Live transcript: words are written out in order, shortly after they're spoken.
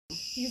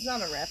He's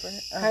not a rapper.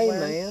 Hey,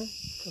 man.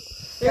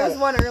 There was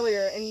one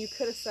earlier, and you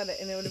could have said it,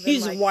 and it would have been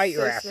He's like, a white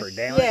so rapper, smooth.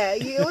 damn it.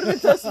 Yeah, it would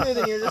have been so smooth,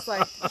 and you're just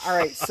like... All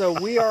right, so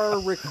we are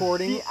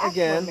recording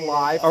again acclimated.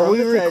 live Are from we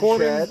the Ted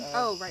recording? Shed.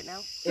 Oh, right now?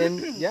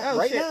 Yeah, Oh,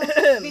 right shit.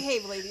 now.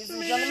 Behave, ladies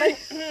and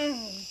gentlemen.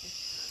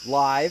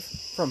 Live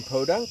from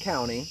Podunk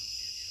County.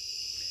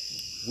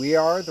 We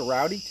are the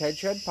Rowdy Ted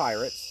Shed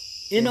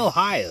Pirates In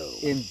Ohio.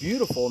 in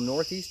beautiful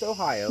Northeast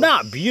Ohio.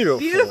 Not beautiful.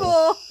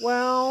 Beautiful!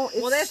 Well,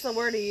 it's, Well, that's the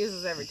word he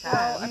uses every time.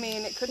 Well, I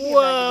mean, it could be a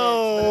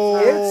Whoa.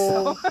 bag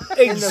of dicks, but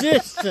it's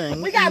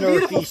Existing. we got in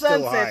beautiful Northeast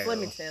sunsets, Ohio. let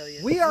me tell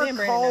you. We are Me and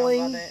Brandon know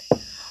calling about it.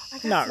 I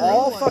got Not some really.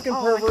 all new ones. fucking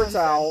Oh, perverts my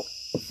out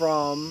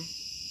from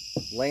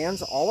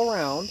lands all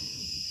around.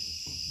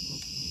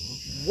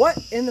 What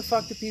in the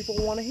fuck do people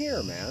want to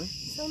hear, man?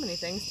 So many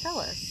things. Tell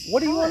us.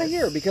 What do you Tell want to us.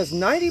 hear? Because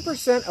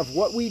 90% of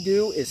what we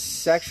do is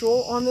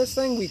sexual on this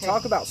thing. We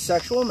talk about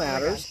sexual Oh my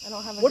matters. God, I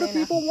don't have a What do Dana.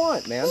 people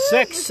want, man?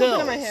 Sex Look at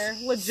sells. my hair.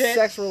 Legit.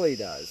 Sex really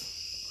does.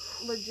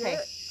 legit. Hey.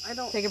 I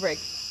don't. Take a break.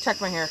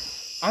 Check my hair.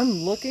 I'm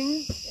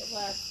looking.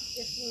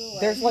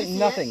 There's like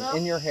nothing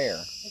in your hair.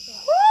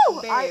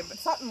 Woo! Babe.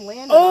 Something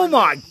landed Oh on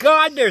my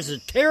God, there's a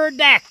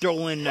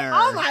pterodactyl in there. me.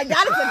 Oh my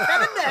God, it's a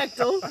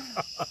pterodactyl.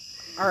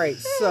 All right,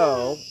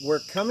 so we're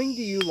coming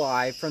to you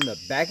live from the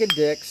bag of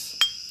dicks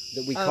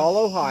that we call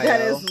Ohio.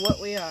 That is what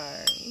we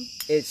are.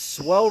 It's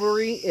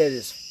sweltery. It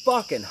is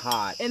fucking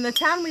hot. In the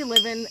town we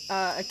live in,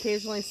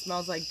 occasionally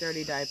smells like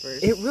dirty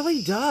diapers. It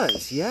really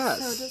does. So Yes.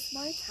 does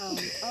my town.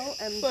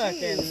 OMG.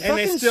 Fucking- And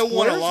they still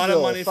want a lot of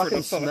Squaresville money for the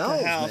fucking fucking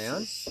smells,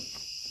 houses. man.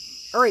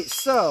 All right,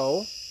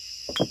 so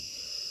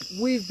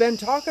we've been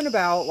talking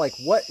about like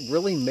what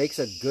really makes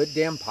a good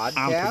damn I'm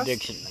podcast.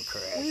 predicting the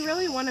crash. We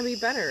really want to be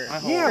better.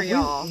 Yeah, for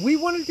y'all. we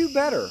want to do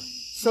better.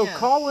 So Yeah.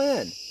 call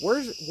in.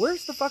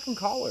 Where's the fucking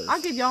callers?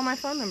 I'll give y'all my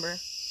phone number.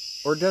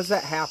 Or does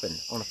that happen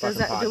on a fucking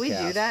podcast? Do we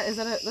do that? Is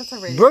that that's a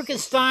radio?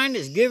 Brookenstein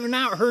is giving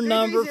out her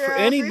number for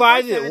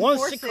anybody that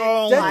wants to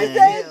call Don't-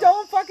 in.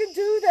 Don't fucking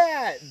do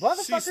that.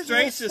 Motherfuckers She will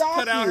straight just stalk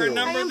put out her you. I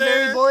number am there.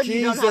 very bored.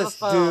 You don't have a Jesus,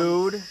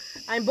 phone. dude.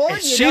 I'm bored. You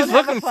She's don't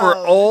have looking a for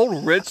phone.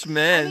 old rich I need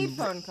men.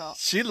 phone call.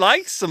 She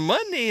likes some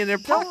money in her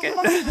Don't pocket.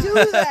 fucking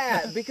do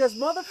that because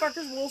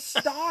motherfuckers will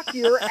stalk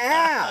your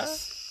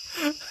ass.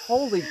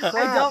 Holy crap,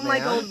 I don't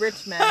like man. old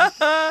rich men.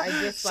 I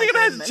just She like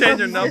gonna old have to men. change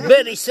her number.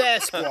 Betty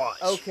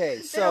Sasquatch. Okay, They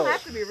don't so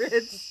have to be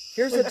rich.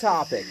 here's the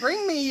topic.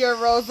 Bring me your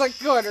rolls of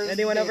quarters.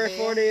 Anyone over baby.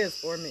 40 is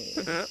for me.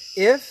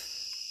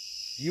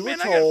 If you were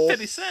Man, I got told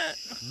 50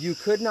 cents. you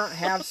could not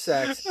have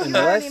sex You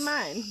already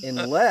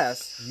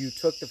unless mine. you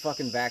took the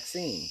fucking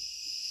vaccine.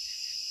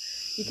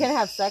 You can't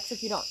have sex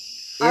if you don't.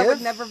 I would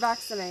If- never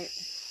vaccinate.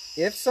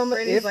 If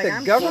Brady's like, the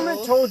 "I'm government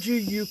full." told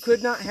you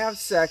could not have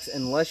sex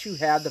unless you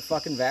had the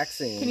fucking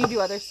vaccine, Can you do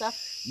other stuff?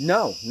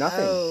 no,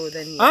 nothing. Oh,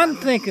 then yeah. I'm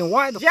thinking,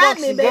 why the Jack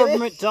fuck's me, the baby.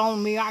 government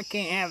telling me I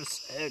can't have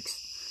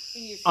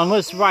sex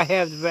unless if I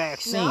have the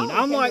vaccine? No, you I'm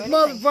can't like, do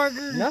anything.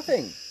 motherfucker,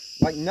 Nothing.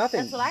 Like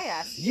nothing. That's what I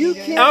asked. You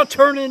do can't- I'll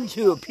turn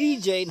into a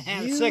PJ and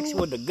have You- sex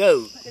with a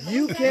goat.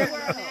 You can't. We're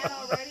a man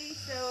already,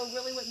 so it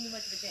really wouldn't be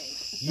much of a change.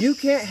 You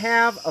can't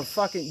have a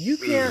fucking. You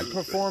can't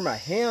perform a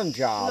hand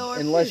job Lord,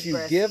 unless please you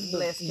bless- give the.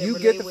 bless You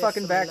Kimberly get the with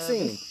fucking some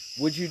vaccine. love.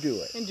 Would you do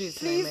it? In Jesus'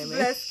 Please name, amen.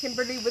 bless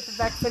Kimberly with the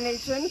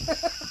vaccination.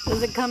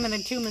 Does it come in a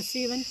tube of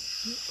semen?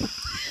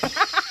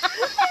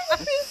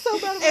 So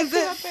bad about Is it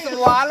that.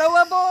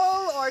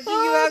 swallowable, or do you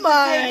Oh have to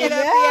my take it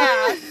up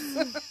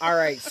the ass? All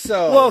right.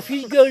 So. Well, if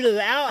you go to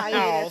the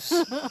outhouse,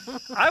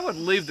 I would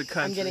leave the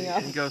country getting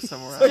up. and go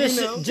somewhere else.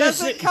 just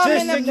Does it come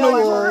in a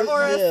ignore plunger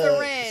or a the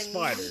syringe?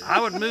 spider. I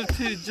would move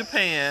to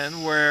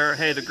Japan where,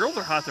 hey, the girls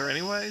are hot there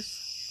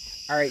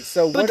anyways. all right.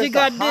 So But what they if the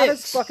got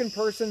hottest dicks. fucking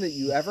person that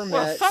you ever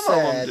Well, met some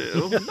said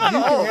of them do. Not you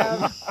all can of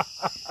them. have?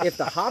 If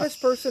the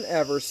hottest person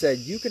ever said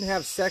you can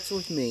have sex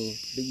with me,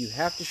 but you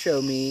have to show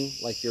me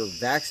like your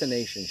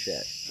vaccination shit.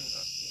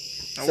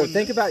 I So wouldn't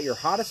think do- about your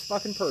hottest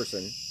fucking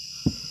person.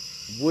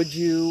 Would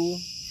you?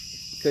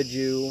 Could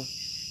you?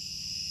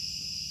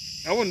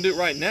 I wouldn't do it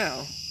right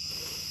now.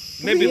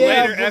 Maybe Yeah,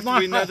 later but after my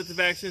we know hot- that the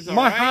vaccine's all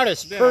My right.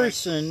 hottest then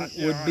person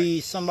yeah, would all right. be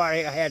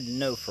somebody I had to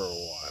know for a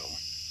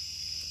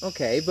while.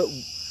 Okay, but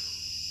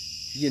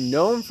you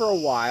know him for a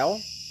while.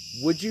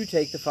 Would you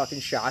take the fucking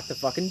shot to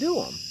fucking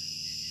do him?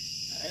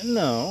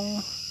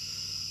 No.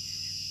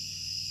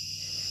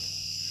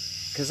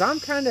 Because I'm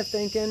kind of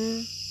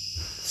thinking,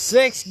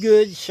 Sex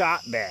good,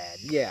 shot bad.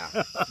 yeah,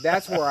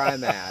 that's where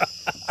I'm at.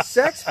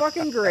 Sex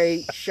fucking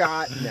great,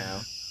 shot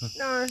no.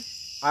 No,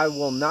 I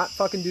will not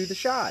fucking do the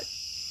shot.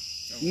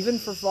 Even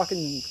for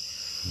fucking,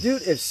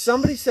 dude, if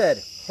somebody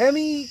said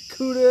Hemi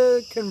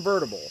Cuda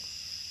convertible,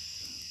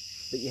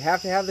 but you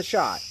have to have the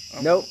shot.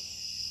 Nope.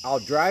 I'll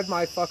drive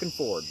my fucking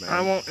Ford, man.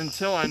 I won't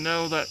until I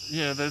know that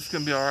that it's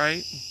gonna be all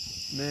right.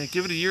 Man,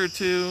 give it a year or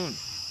two. And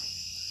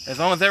as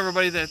long as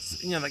everybody that's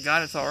that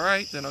got it's all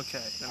right, then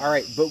okay. All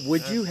right, but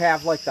would you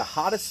have like the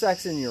hottest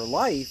sex in your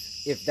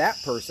life if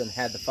that person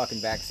had the fucking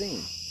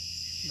vaccine?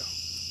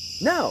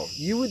 No,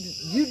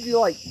 you'd be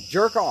like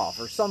jerk off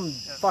or some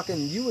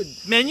fucking you would.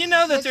 Man, you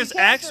know that But you there's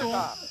can't jerk actual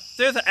off.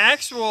 there's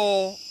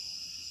actual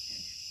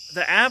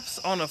the apps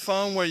on the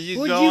phone where you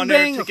Would go you on there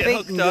bang to a get fake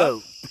hooked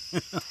goat?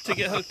 up, to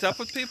get hooked up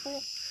with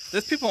people.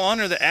 There's people on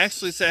there that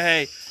actually say,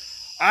 "Hey,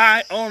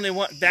 I only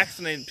want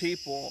vaccinated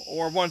people,"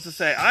 or ones that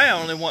say, "I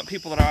only want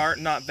people that are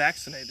not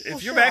vaccinated."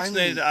 If you're sure,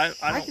 vaccinated, I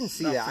don't, can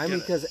see don't that. I mean, forget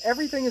it. because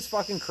everything is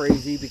fucking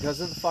crazy because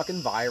of the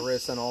fucking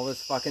virus and all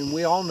this fucking.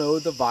 We all know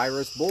the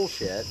virus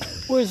bullshit.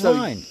 Where's So,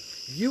 mine?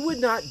 You would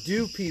not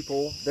do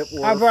people that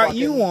were. I brought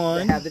you fucking-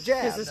 one. that had the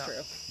jab. This is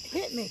true.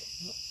 Hit me.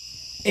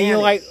 And you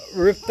Annie. like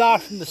ripped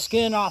off the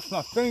skin off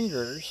my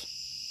fingers.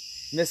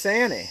 Miss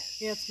Annie.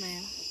 Yes,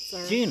 ma'am.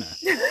 Sir. Gina.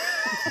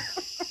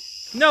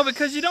 No,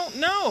 because you don't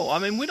know. I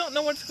mean, we don't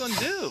know what it's going to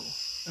do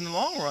in the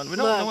long run. We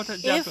don't know what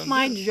that job's if going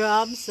my to do.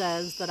 job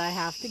says that I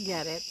have to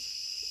get it,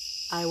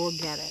 I will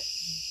get it.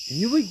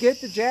 You would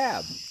get the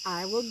jab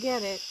I will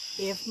get it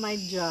if my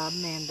job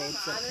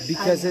mandates it.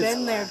 because I've it's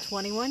been there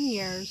 21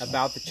 years,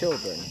 about the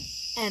children.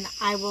 and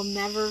I will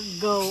never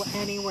go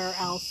anywhere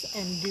else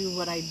and do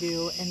what I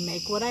do and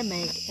make what I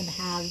make and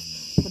have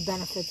the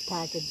benefits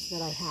package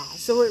that I have.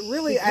 So it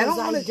really, I Because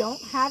don't want to.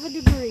 don't have a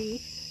degree,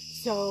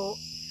 so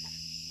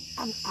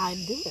I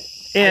do it.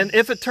 And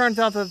if it turns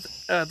out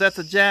that that's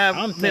a jab,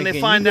 I'm then they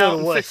thinking find you go out to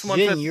in West 6 months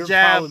that Virginia, the you'll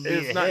jab probably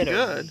be is not ahead of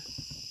good.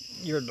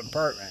 Your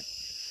department.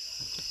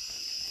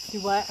 Do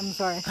what? I'm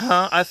sorry.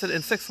 I said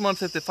in 6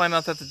 months, if they find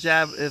out that the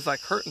jab is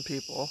like hurting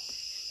people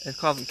and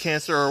causing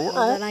cancer or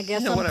Well, then I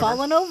guess I'm whatever,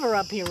 falling over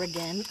up here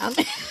again.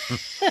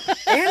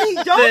 Annie,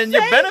 then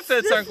your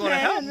benefits aren't going to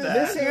help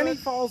Miss that. Annie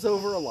falls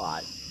over a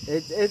lot.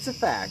 It's a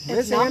fact. It's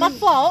Miss not Annie, my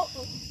fault.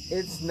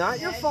 it's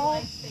not your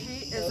fault.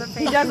 She is a He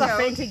fainting does a goat.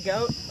 fainting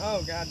goat.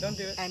 Oh god, don't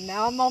do it. And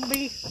now I'm gonna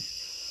be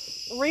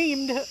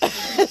reamed.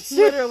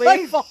 Literally.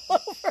 I fall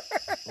over.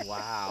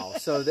 Wow.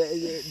 So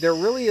there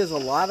really is a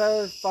lot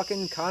of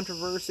fucking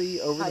controversy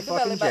over the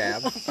fucking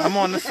jab. I'm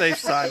on the safe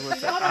side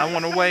with it. I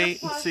want to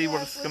wait and see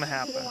what's going to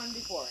happen.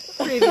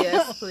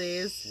 Previous,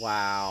 please.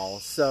 Wow.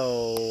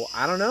 So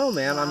I don't know,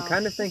 man. I'm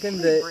kind of thinking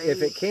that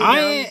if it came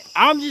down,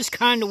 I'm just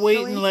kind of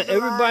waiting to Going let to the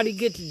everybody right.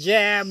 get the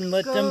jab and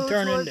let them Go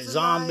turn towards into the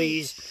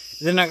zombies.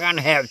 Then I'm going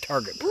to have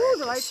target Ooh,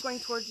 the light's practice. going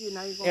towards you.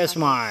 Now you're going That's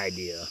back. my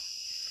idea.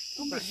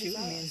 Don't be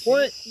shooting me. and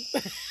What?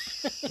 shit.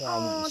 Well, I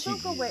Oh, wouldn't don't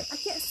shoot go you. away. I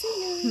can't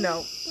see you.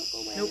 No. Don't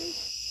go away. Nope.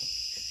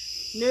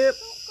 Nope.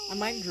 I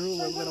might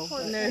drool a little.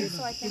 Towards But me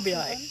so I can you'd be see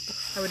like, them.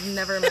 I would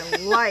never in my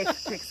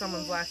life take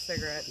someone's last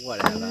cigarette.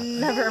 whatever,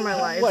 Never in my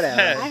life. I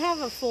whatever,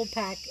 have a full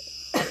pack.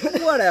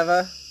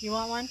 whatever. You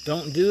want one?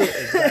 Don't do it.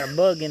 It's got a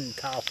bug in the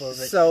top of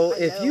it. So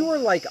if you were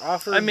like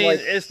offered, I mean,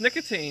 like, it's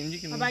nicotine. You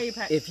can. How about you,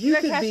 Pat? if you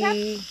got could Cash App?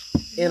 be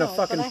in No, a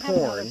fucking but I have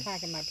another porn,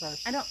 pack in my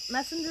purse. I don't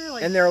messenger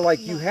like. and they're like,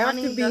 you have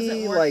money to doesn't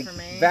be work like for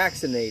me.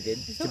 vaccinated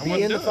to I be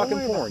wouldn't in the do it. fucking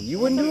porn. You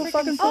wouldn't do a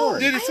fucking porn.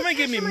 Dude, if somebody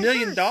gave me $1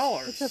 million It's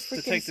a to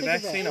freaking take the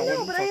cigarette. vaccine, I No,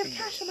 wouldn't but I have fucking do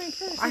it. cash in my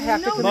purse. I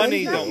have to know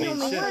Money that's don't not mean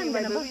the only shit. one My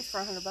I'm gonna boobies for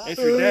 $100. If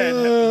you're dead,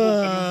 what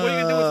are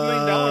you gonna do with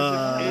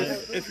 $1 million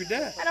if you're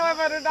dead? I don't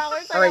have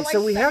 $100. All right,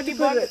 so we have to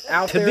put it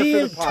out To there be for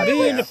in, the to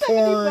be in the podcast.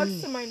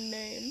 porn, to my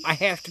name. I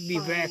have to be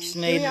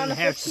vaccinated and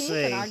have to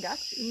say I got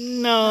you. I ain't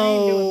doing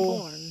no.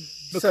 porn.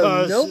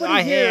 Because nobody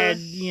I here-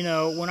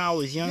 had, when I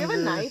was Do you have a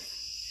younger,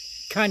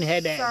 knife? kind of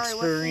had that Sorry, what's the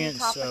new experience.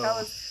 topic?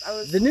 So. I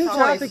was The new talking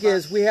topic about-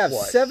 is we have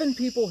What? 7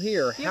 people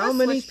here. Do you have How a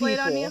many switchblade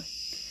on people?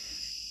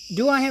 you?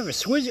 Do I have a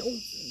switch?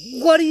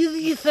 What do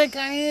you think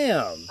I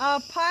am? A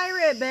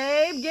pirate,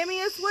 babe. Give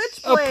me a A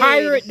switchblade.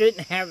 pirate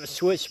didn't have a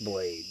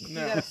switchblade. You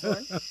got a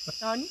sword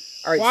on you?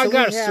 All right, Well, I so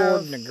got we a sword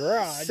have in the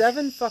garage.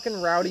 7 fucking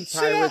rowdy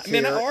pirates I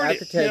mean, I here already- at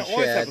the Ted I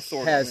always have Shed. a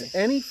sword on Has me.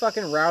 any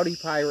fucking rowdy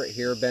pirate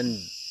here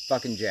been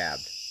fucking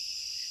jabbed?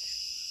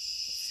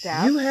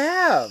 Stab. You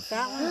have.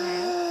 That one,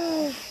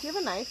 man. Do you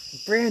have a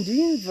knife?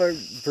 Brandine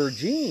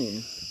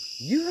Virgin,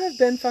 you have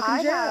been fucking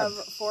I jabbed.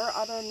 have 4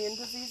 autoimmune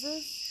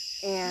diseases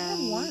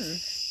and one.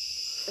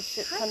 a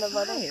shit ton of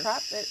other five.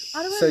 crap that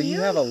So you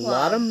have a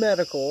lot of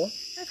medical.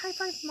 I high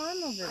five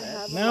mom over I there.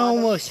 have. a I lot of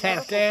almost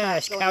have to medical crap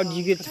ask, going how did you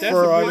on. get the That's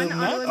 4 one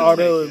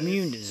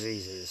autoimmune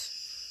diseases?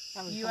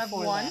 That was You have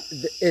before one.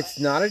 that. It's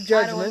not a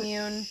judgment.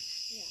 Autoimmune.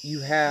 You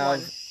have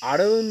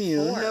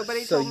autoimmune.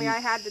 Nobody so told me you- I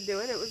had to do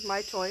it. It was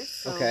my choice.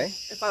 So Okay.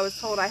 if I was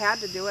told I had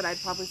to do it,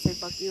 I'd probably say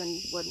fuck you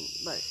and wouldn't.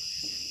 But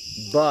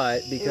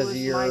But it because was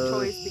of your my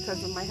choice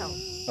because of my health.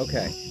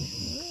 okay.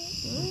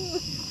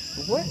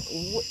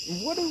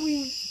 What do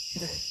we?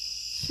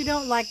 She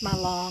don't like my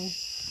long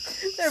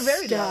They're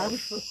very dumb.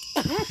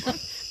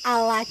 stuff.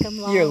 I like them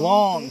long. Your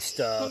long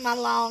stuff. My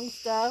long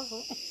stuff.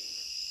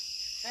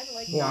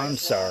 Well, I'm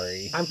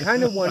sorry. I'm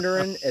kind of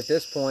wondering at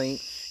this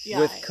point, Yeah.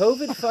 with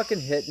COVID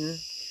fucking hitting,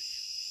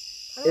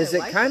 is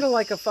it kind of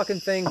like a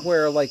fucking thing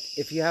where, like,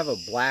 if you have a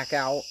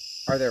blackout,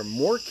 are there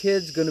more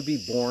kids going to be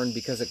born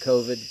because of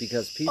COVID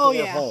because people Oh, are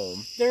yeah.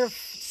 home? There are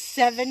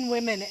 7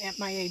 women at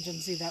my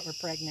agency that were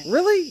pregnant.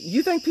 Really?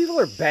 You think people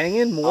are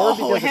banging more Oh,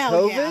 because of hell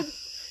COVID? yeah.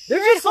 They're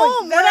You're just at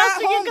home. like, What else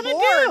are you gonna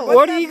do?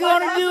 What are you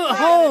gonna do at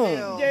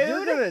home?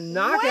 You're gonna gonna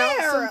knock out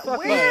some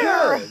fucking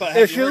Where? kids. But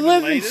have If you you're heard the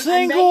living latest?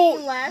 single, I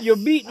bet you less, you're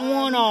beating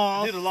one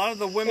off. Dude, a lot of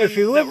the women If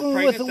you're that were living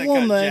pregnant with a that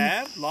woman- got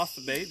jabbed lost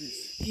the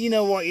babies. You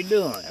know what you're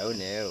doing. Oh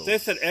no. They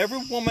said every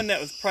woman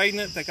that was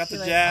pregnant that got the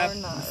Like, jab or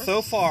not.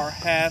 so far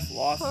has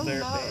lost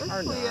their baby.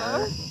 Or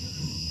not.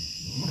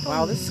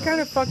 Wow, this is kind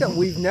of fucked up.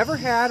 We've never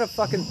had a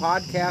fucking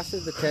podcast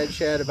at the Ted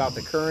Shed about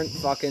the current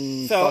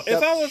fucking So fucked if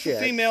up I was shit. a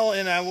female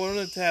and I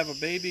wanted to have a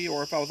baby,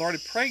 or if I was already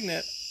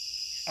pregnant,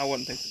 I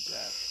wouldn't take the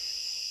jab.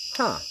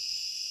 Huh.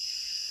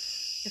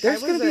 If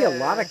There's I going to was be a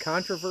lot of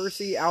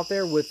controversy out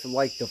there with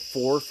like the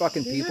 4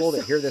 fucking These people are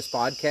that hear this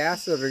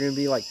podcast that are going to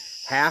be like,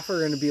 half are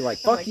going to be like,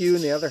 fuck like, you,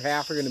 and the other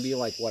half are going to be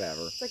like,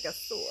 whatever. It's like a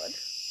sword.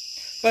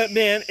 But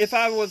man, if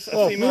I was a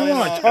Well, if we female and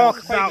wanna I talk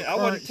was pregnant, about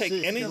I wouldn't current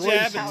take any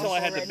situations. jab until I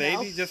had the Right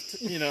baby, now. just to,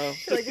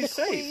 just Like be a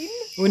safe. queen.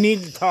 We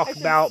need to talk I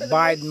can about sit in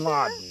my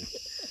Biden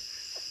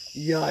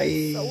chair.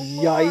 Laden.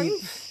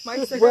 Yikes. My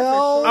cigarettes Well,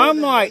 are shorter I'm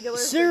than like, regular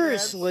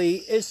seriously,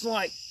 it's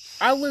like,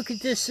 I look at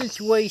this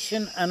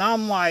situation and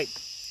I'm like,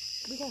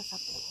 cigarettes. We gotta stop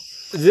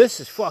this. this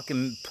is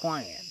fucking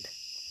planned.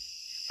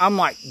 I'm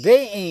like,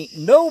 they ain't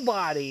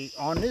nobody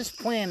on this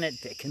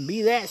planet that can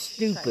be that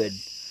stupid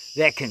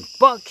that can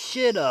fuck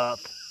shit up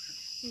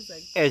He's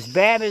like, as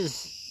bad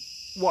as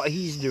what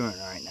he's doing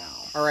right now.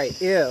 All right,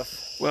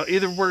 if Well,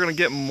 either we're gonna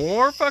get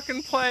more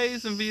fucking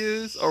plays and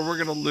views, or we're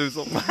gonna lose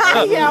them.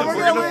 Yeah, we're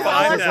gonna lose all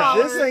find our out.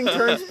 if this thing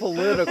turns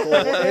political,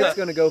 it's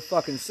going to go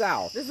fucking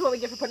south. this is what we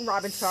get for putting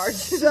Rob in charge.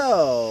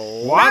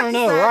 So, Well, I don't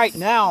know. Sex. Right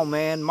now,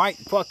 man, might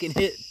fucking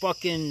hit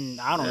fucking,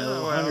 I don't know,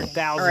 Oh, well.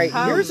 100,000. all right,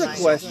 here's a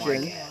views.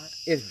 question.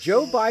 If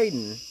Joe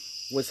Biden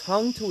was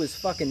hung to his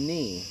fucking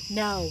knee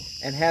No,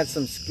 and had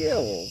some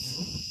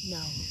skills, no.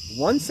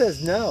 one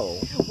says no.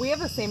 We have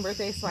the same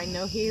birthday, so I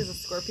know he is a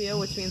Scorpio,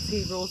 which means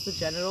he rules the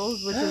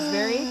genitals, which is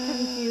very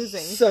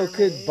confusing. So for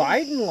could me.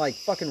 Biden like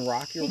fucking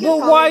rock your He Well, could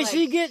world? why probably, is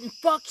he getting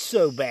fucked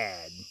so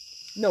bad?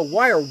 No,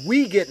 why are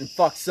we getting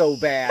fucked so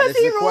bad? Because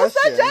Is he the rules the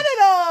question.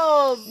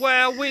 genitals!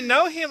 Well, we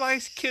know he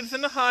likes kids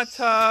in the hot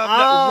tub Oh,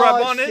 that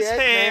rub on his shit,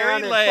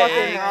 hairy man, it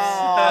legs.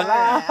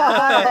 fucking-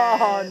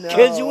 oh, no.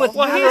 Kids with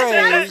Well, he That's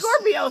said not a that-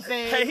 Scorpio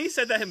thing. Hey, he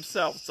said that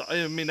himself. So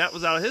I mean, that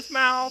was out of his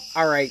mouth.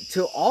 All right,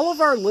 to all of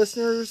our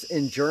listeners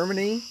in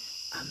Germany,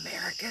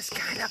 America's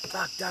kind of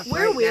fucked up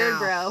We're right weird, now.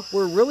 bro.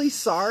 We're really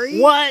sorry.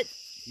 What?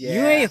 Yeah.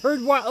 You ain't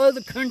heard what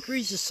other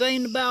countries are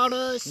saying about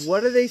us?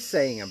 What are they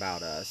saying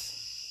about us?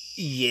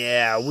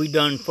 Yeah, we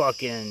done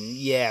fucking,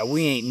 yeah,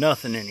 we ain't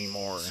nothing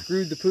anymore.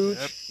 Screwed the pooch?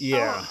 Yep.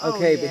 Yeah. Oh,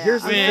 Okay, but yeah.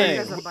 here's the I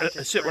America's thing. a bunch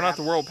of shit, we're not crap.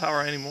 the world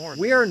power anymore.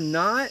 We are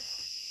not,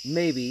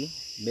 maybe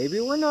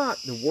we're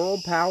not the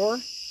world power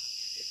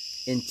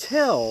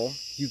until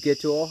you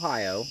get to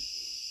Ohio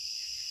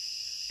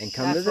and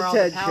come That's to the where all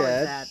Ted power's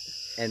Shed. at.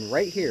 And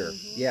right here,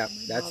 yeah,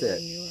 that's it.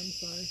 Bothering you, I'm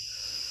sorry.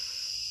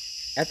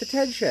 At the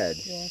Ted Shed.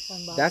 Yes, I'm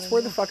bothering That's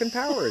where you. the fucking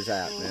power is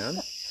at, man.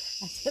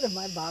 I said, am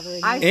I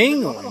bothering I- you?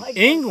 England. Like,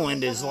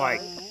 England is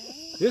like,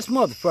 this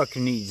motherfucker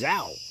needs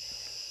out.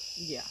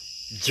 Yeah.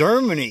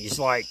 Germany's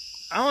like,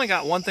 I only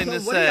got one thing to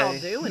What are y'all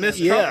say. doing Miss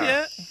over there? Trump Yeah.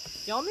 yet?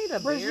 Y'all need a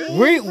beer?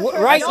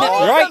 right Y'all now,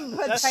 need right, some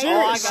potatoes. all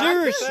I got to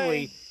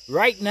seriously,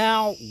 right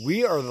now,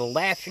 we are the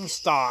laughing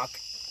stock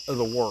of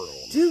the world.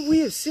 Dude, we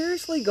have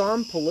seriously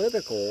gone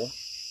political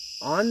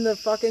on the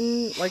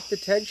fucking, like, the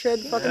Ted Shed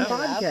fucking Yeah.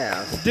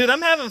 podcast. Dude,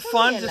 I'm having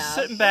fun just enough.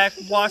 sitting back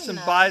watching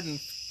enough. Biden.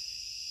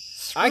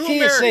 I screw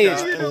can't say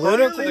America it's and burn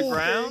her to political. the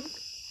ground.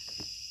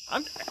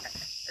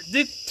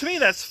 Dude, to me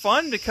that's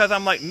fun because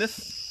I'm like hey,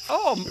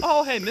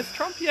 Miss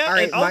Trump yet? All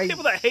right, and all my- the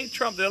people that hate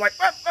Trump, they're like,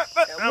 "What?"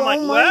 And I'm like,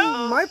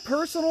 my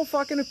personal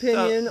fucking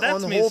opinion that on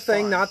to the me whole is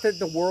thing, fine. not that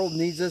the world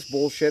needs this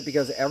bullshit,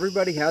 because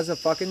everybody has a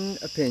fucking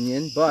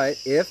opinion, but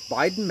if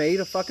Biden made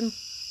a fucking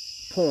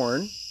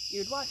porn,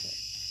 You'd watch it.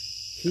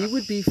 he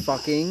would be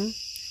fucking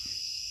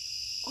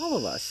all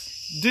of us.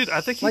 dude,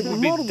 I think he Like would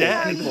be multiple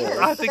dead. people.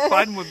 I think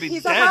Biden would be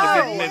He's a dead if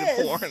hoe. he made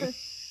a porn.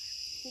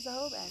 He's a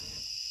hoe bag.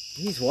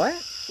 He's what?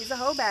 He's a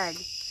hoe bag.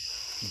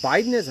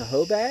 Biden is a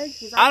hoe bag?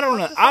 He's I don't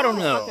know. I don't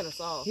Fucking know. us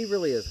all. He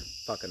really is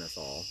fucking us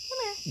all.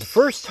 The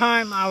first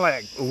time I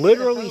like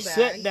literally With a hoe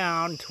sat bag.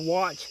 down to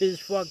watch his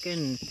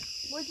fucking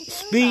Where'd you go,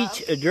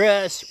 speech,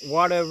 address,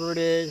 whatever it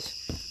is,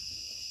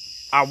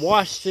 I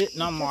watched it and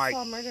Bob? I'm You like,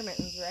 saw Murder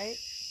Mittens, right?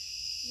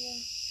 Yeah.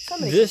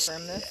 Somebody This-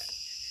 confirm this.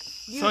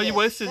 So you did.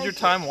 wasted Thank your you.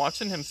 time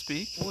watching him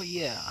speak? well,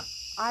 yeah.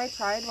 I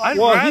tried. I'd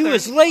Well, he rather-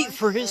 was late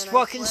for his And I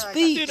fucking swear I got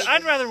speech. Dude,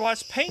 I'd rather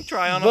watch paint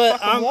dry on a But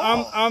fucking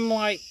wall. I'm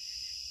like,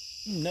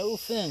 no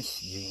offense,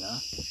 Gina.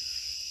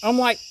 I'm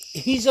like,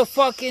 he's a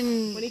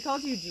fucking, When he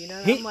called you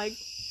Gina, He- I'm like,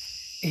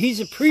 he's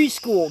a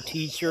preschool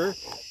teacher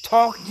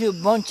talking to a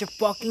bunch of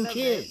fucking "Is that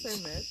kids. Mitch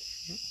or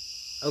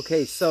Mitch?"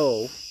 Okay,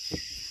 so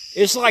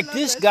It's like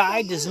this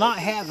guy does not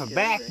have a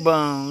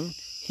backbone.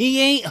 He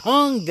ain't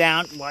hung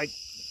down, like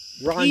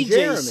Ron PJ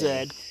Jeremy.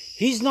 said.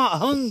 He's not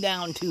hung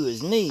down to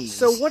his knees.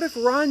 So what if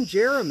Ron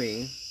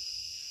Jeremy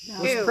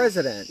was Ew.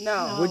 president?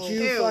 No. Would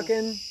you Ew.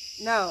 fucking...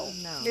 No.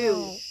 No.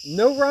 Ew.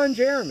 No Ron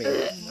Jeremy.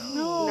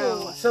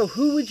 No. So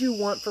who would you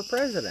want for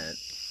president?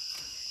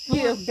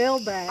 You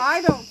build that.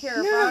 I don't care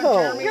if No. Ron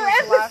Jeremy You're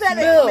was the last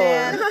empathetic,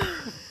 man. man.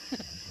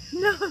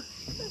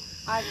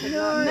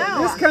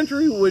 No. This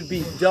country would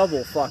be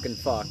double fucking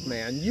fucked,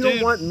 man. You Dude.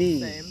 don't want me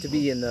Same. to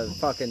be in the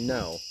fucking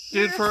no.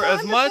 Dude, You're for so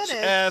as much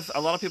undefeated. as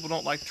a lot of people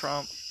don't like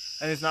Trump,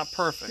 and he's not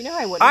perfect, You know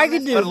I wouldn't. I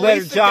could do but a at better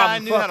least the guy job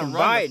than knew how to fucking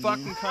run the Biden.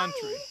 fucking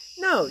country.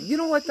 No, you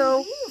know what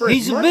though? For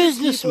He's as a much as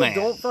businessman.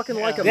 people don't fucking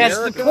like That's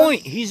America. the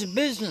point. He's a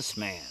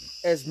businessman.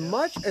 As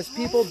much as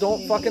people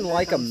don't fucking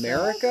like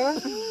America,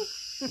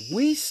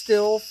 we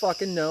still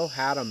fucking know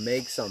how to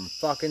make some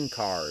fucking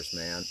cars,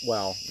 man.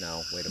 Well,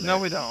 no, wait a minute. No,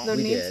 we don't. There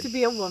We needs did. to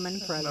be a woman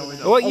president. we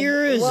don't. What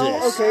year is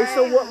well, this? okay,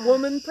 so what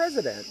woman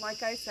president?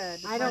 Like I said,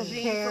 I don't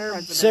Vagine care. for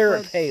president.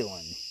 Sarah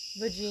Palin.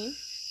 Vagine.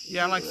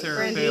 Yeah, I like Sarah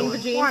Brandine Palin.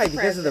 Vagine. Why?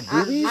 Because of the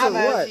boobies My or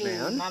what, vote.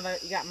 man? My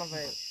vote. You got my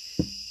vote.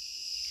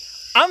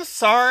 I'm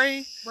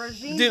sorry,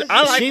 Vagine dude. Vagine.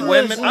 I like She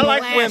women. lives in I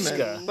like Alaska.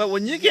 women. But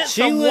when you get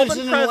She some lives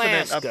woman in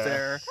president up Alaska.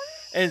 there,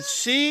 and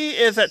she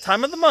is at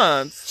time of the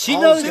month, She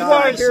Oh, knows God.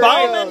 where Here it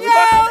bombing goes.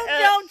 No, fucking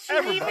don't you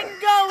everybody. even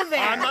go there.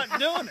 I'm not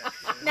doing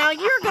it. Now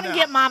you're gonna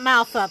get my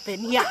mouth up in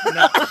here.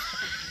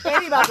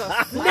 Andy about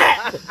to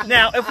slap.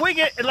 Now, if we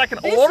get like an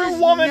This older is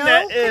woman no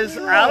that is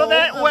out of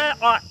that control way,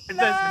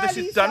 that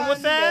she's done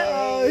with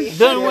that,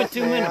 done with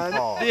two man.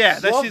 menopause. yeah,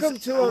 that Welcome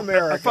she's to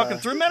America. fucking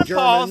through menopause,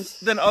 Germans.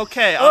 then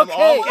okay, I'm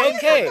all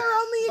Okay,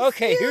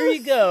 okay, here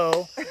you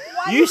go.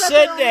 You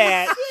said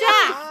that.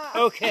 Stop.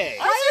 Okay,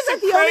 Why is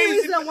that the only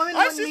reason a woman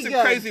I wouldn't see be some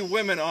good? crazy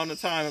women on the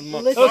time of the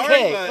month. Listen- Sorry,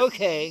 okay, but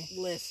okay.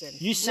 Listen.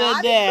 You Now, said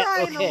I be that.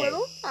 crying a Okay,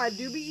 little. I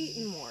do be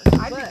eating more.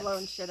 I'd be but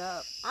blowing shit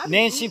up. I be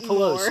Nancy eating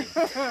more.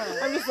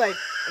 Pelosi. I'm just like,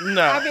 I'd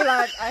no. be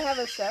like, I have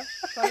a chef.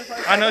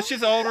 24/7. I know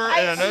she's older, and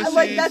I know I'm she's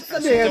like, that's the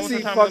she's done with Nancy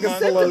the time of the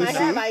fucking month. Pelosi. I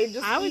have. I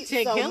just I would eat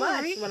take so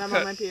Hillary. much when I'm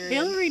on my period.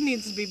 Hillary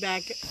needs to be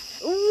back.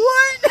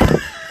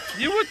 What?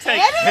 You would take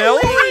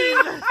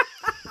Hillary?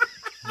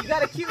 You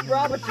got a cute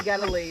bra, but you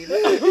gotta leave.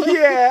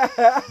 Yeah,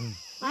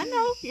 I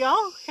know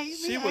y'all hate me.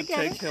 She I would get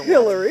take it. Hillary.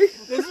 Hillary,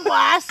 This is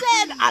why I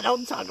said I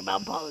don't talk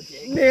about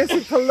politics. Nancy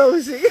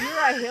Pelosi. You're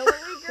a Hillary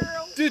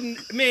girl.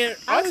 Dude, man,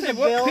 I I was tell a you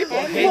what, Bill people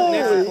and hate Holy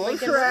Nancy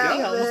Lincoln Pelosi. crap, be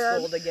man.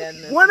 homeschooled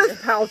again. This year. Gwyneth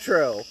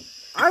Paltrow.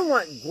 I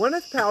want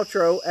Gwyneth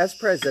Paltrow as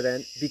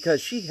president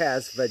because she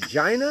has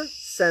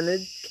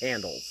vagina-scented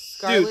candles.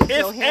 Scarlett Dude, if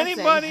Johansson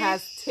anybody-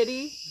 has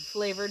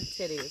titty-flavored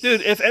titties.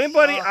 Dude, if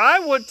anybody, I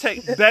would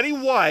take Betty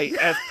White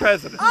as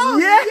president. Oh,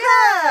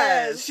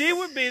 Yes! She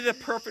would be the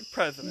perfect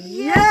president.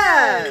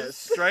 Yes!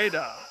 Straight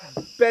up.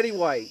 Betty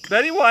White.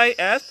 Betty White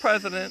as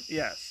president,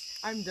 yes.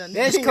 I'm done.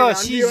 That's being because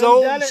around she's you. I'm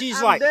old. done. She's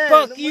I'm like, done.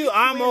 fuck What you, are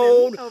I'm winning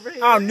old. over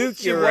here? I'll nuke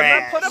She your would not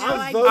ass. put up I'm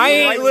with voting I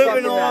ain't right living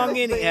fucking long now.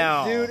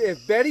 anyhow. Dude,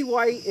 if Betty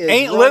White is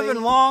Ain't running-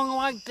 living long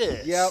like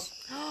this. Yep,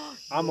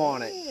 I'm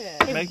on it.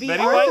 Yeah. Make If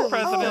Betty Beyonce White was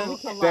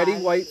president. alive, Betty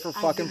White for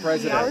fucking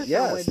president. Beyonce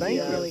Yes, would thank be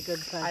you. a really good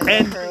I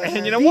president. love her.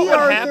 And you know B. what would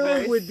Arthur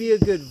happen? would be a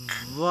good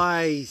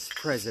vice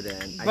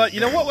president. I But you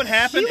know what think. would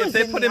happen She if was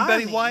they in put the in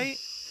Betty army. White?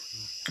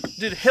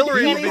 Dude,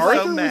 Hillary would be Arthur so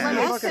was in the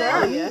mad. fucking Yes,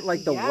 army? yeah.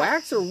 Like the Yeah.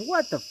 wax or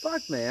what the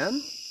fuck,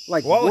 man?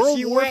 Like What was World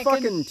she War whacking?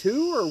 fucking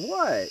 2 or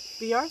what?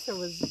 B. Arthur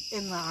was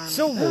in the army.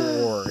 Civil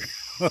War.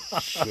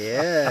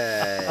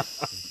 Shit.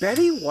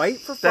 Betty White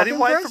for Betty fucking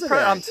White president. for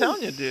president. I'm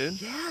telling you,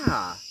 dude.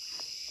 Yeah.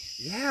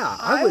 Yeah,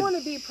 I would. want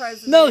to be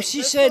president. No, she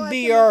just said so I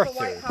B. can move Arthur. the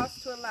White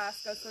House to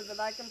Alaska so that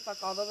I can fuck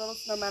all the little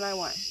snowmen I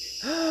want.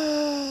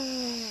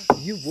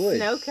 You would.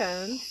 Snow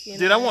cones. You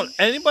Dude, know? I want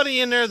anybody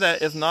in there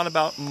that is not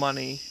about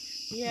money.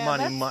 yeah,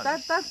 money, that's, money.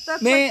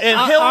 That's Man, like, And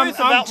I- Hillary's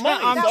I'm about te-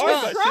 money. I'm Sorry,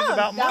 te- but she's about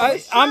That money.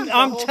 was Trump the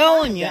I'm whole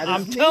telling time. you, That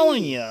I'm is me.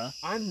 telling you.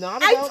 I'm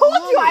not I about told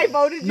money. you I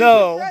voted you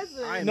No. for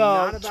president. I'm No,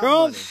 not about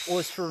Trump money.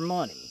 was for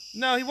money.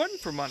 No, he wasn't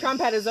for money.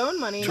 Trump had his own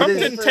money. Trump He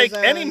paid didn't for take his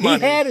own- any He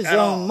money had his at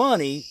own all.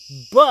 money,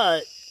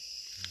 but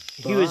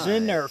he was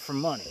in But- there for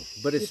money.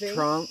 But is think?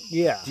 Trump?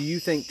 Yeah. Do you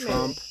think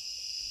Trump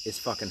is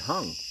fucking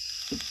hung?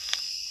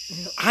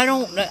 I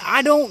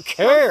don't Trump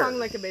care. hung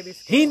like a baby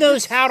squirrel. He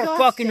knows how to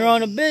Disgusting. fucking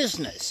run a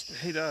business.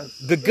 He does.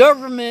 The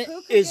government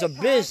Who could is a get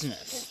past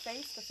business. His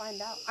face to find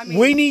out. I mean,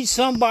 We need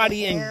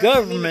somebody in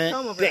government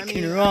come over. that I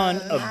can mean, run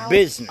a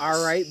business.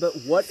 All right, but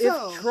what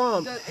So, if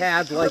Trump the-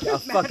 had like a match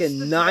the fucking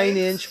drapes.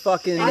 9-inch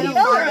fucking? and he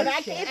Hillary, farted,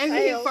 I can't and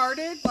he tell.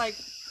 farted like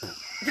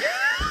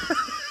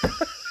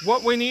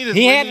What we need is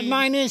He we had a need-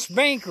 9-inch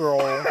bankroll.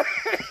 Hey,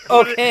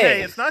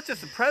 Okay. it's not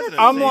just the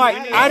president. I'm See, like,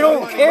 we need I don't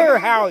somebody- care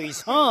how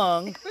he's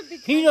hung.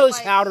 He knows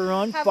how to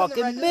run having the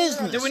fucking register-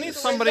 business. Do we need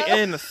somebody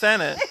in the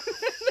Senate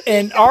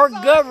And our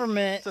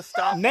government to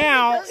stop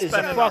now is a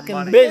spending our fucking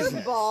money?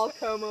 business. Ball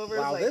comb over.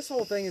 Wow, like, this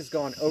whole thing has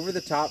gone over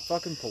the top,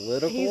 fucking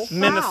political. He's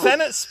When the foul.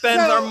 Senate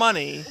spends So, our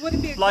money would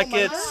it be a like cool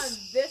it's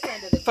month? this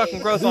end of the fucking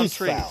table. grows on Who's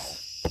trees.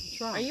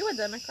 foul? Are you a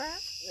Democrat?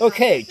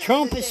 Okay,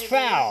 Trump is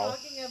foul.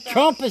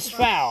 Trump is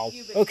foul.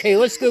 Okay,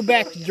 let's go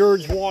back to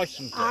George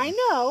Washington. I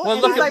know. Well,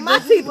 and look I- at- Like my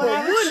people. what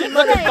I You would- and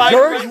Look at Hey,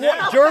 Biden right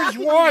now.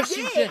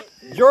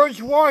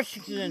 George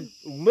Washington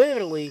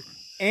literally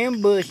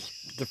ambushed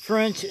the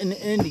French and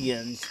the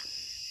Indians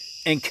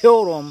and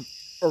killed them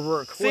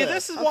over a cliff. See,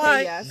 this is Okay,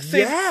 why. yes. See,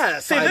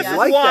 Yes, see, I this is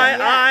like why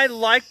that. I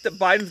like that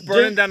Biden's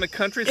burning Dude, down the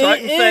country, so I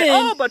can say,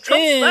 "Oh, but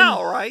Trump's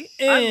foul, right?"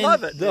 I in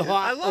love it. The dude.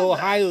 I love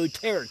Ohio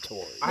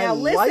territory. I Now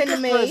like listen a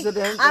to me.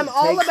 president that I'm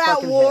all takes about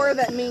fucking war hits,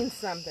 that man. means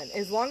something.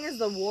 As long as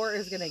the war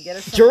is going to get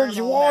us somewhere, George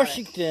I'm all about it.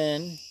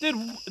 Washington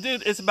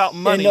dude, it's about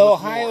money. in the with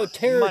Ohio war.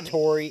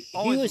 territory, he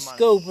Always was money.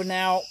 scoping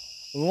out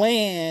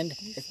land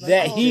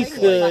that Oh, he thank you,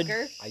 could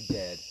fucker. I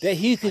did.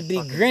 be fucking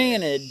did.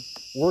 granted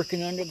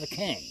working under the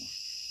king.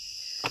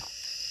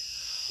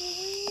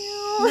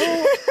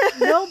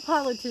 No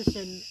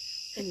politician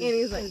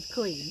he's like- is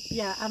clean.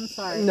 Yeah, I'm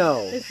sorry.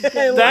 No. This is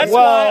good. That's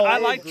Well, why I I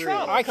like agree.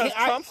 Trump, I because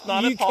can't. Trump's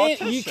not you a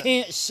politician. You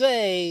can't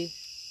say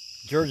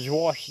George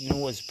Washington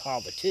was a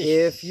politician.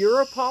 If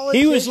you're a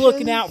politician, He was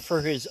looking out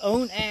for his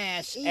own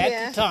ass Yeah.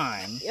 at the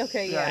time.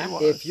 Okay, Yeah, yeah. he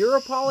was. If you're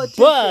a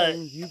politician, But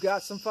you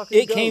got some fucking.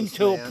 It came ghost,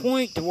 to man. a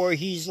point to where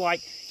he's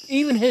like,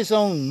 even his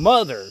own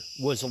mother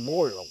was a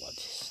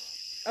loyalist.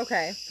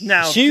 Okay.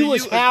 Now, She do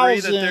was you agree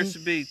that there housing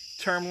should be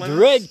term limits? The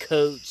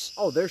redcoats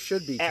Oh, there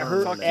should be at term her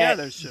Fuck limits. yeah, at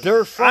there should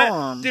their be.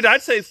 farm Dude,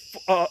 I'd say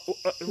when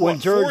what, 4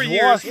 George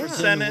years for Washington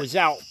Senate. was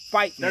out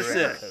fighting That's the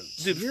it. redcoats.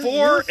 Dude, Your- 4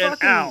 your and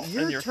fucking- out,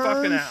 your and you're term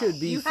fucking out. should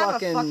be You have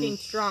fucking. a fucking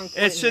strong point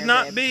It should in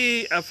not there, babe.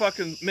 be a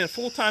fucking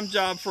full-time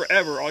job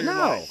forever all your No,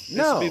 life. It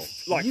no. should be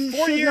like You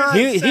 4 should years. not-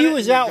 in He Senate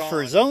was and out you're for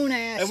gone. his own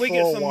ass And we for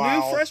get a some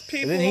while, new, fresh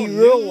people. and then he new,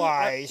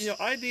 realized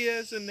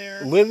ideas in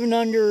there. living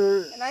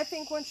under And I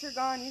think once you're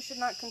gone, you should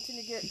not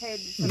continue to get paid.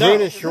 for No, that.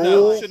 British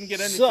rule shouldn't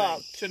get anything.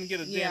 sucked. Shouldn't get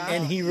a damn. Yeah. thing.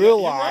 and he Yeah,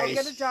 realized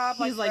Get a job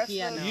He's like, the rest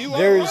yeah, of no. the- You are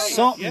there's right,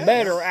 something yes.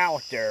 better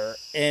out there,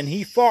 and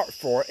he fought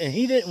for it, and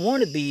he didn't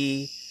want to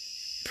be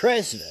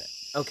president.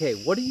 Okay,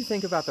 what do you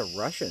think about the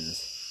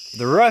Russians?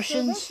 The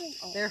Russians,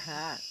 They're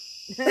hot.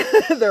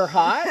 They're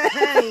hot.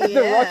 The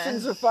Yeah.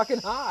 Russians are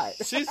fucking hot.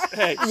 She's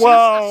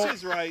Well,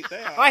 she's right. They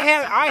are. I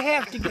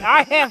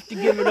have to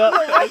give it up.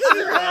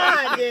 You're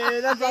hot,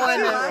 dude. That's all I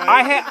know.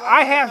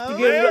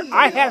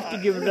 I have to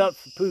give it up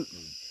for Putin.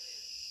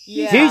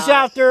 Yeah. He's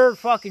out there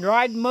fucking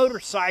riding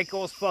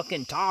motorcycles,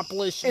 fucking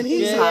topless and, And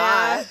he's shit,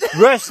 hot.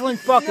 wrestling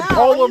fucking No,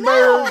 polar no.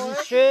 bears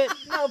and shit.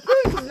 No,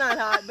 Putin's not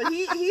hot, but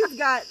he's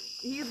got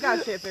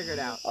shit figured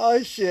out.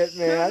 Oh shit,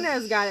 man. Putin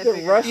has got it The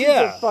figured Russians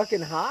Yeah. are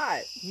fucking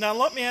hot. Now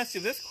let me ask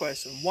you this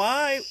question: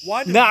 Why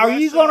did Now, are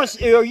you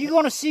Russia-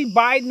 gonna see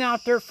Biden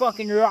out there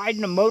fucking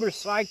riding a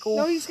motorcycle?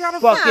 No, he's got a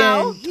fucking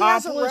No, he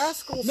has a topless.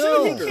 rascal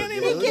No. scooter, Can't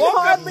dude. even can walk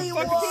up hardly the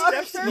fucking walk.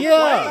 steps to the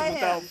Yeah. plane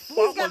without He's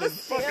falling got a and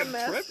fucking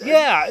Stairmaster. tripping.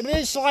 Yeah, and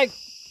it's like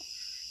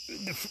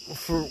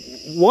for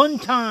one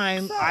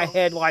time I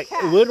had like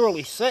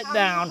literally sat how do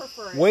you down,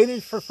 prefer it?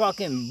 waited for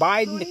fucking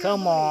Biden to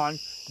come on,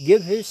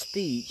 give his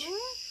speech.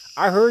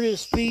 I heard his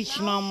speech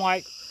and I'm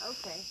like,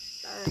 Okay,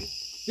 sorry.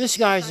 this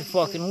guy's a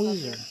fucking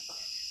loser.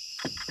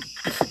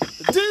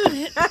 Dude,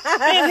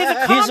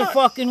 man, He's a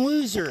fucking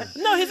loser.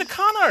 no, he's a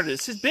con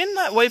artist. He's been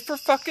that way for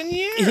fucking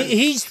years.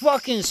 He's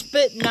fucking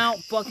spitting out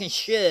fucking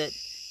shit.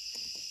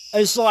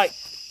 It's like,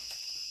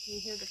 Can you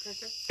hear the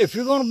crickets? if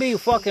you're gonna be a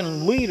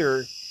fucking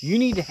leader, you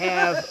need to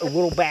have a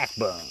little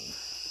backbone.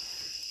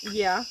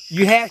 Yeah.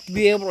 You have to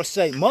be able to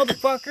say,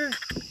 motherfucker,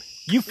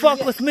 you fuck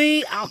Yeah. with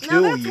me, I'll No,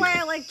 kill that's you. why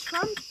I like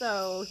Trump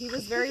though. He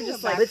was very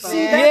just like. But see, fun.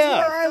 that's Yeah.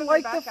 where I Throw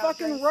like me the back out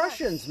fucking during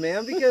Russians,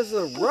 man, because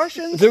the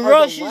Russians The are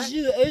Russians,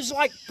 it's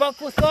like,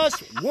 fuck with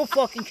us, we'll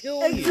fucking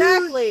kill you.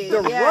 Exactly.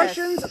 The yes.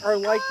 Russians are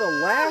like the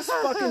last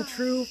fucking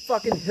true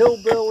fucking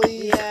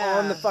hillbillies Yeah.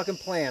 on the fucking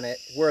planet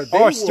where they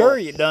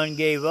Australia done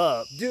gave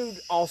up. Dude,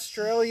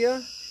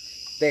 Australia,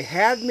 they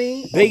had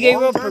me. They a gave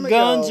long up their time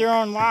guns, ago. they're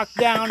on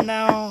lockdown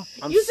now.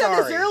 I'm You said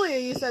sorry. this earlier.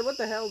 You said, "What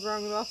the hell's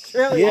wrong with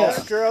Australia?" Yeah.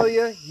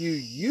 Australia, you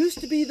used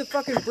to be the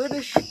fucking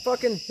British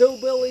fucking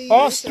hillbilly.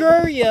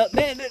 Australia,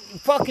 man,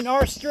 fucking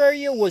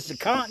Australia was the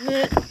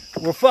continent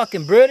where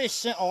fucking British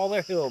sent all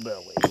their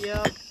hillbillies.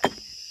 Yep.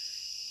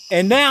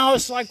 And now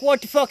it's like,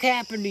 what the fuck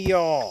happened to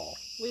y'all?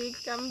 We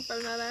come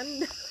from that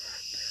end.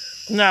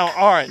 Now,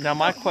 all right. Now,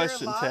 my I hear a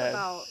question, lot Ted,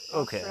 about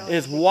Okay. Australia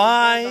is because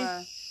why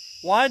of,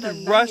 why the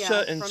did Nanya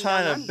Russia and from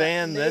China down under.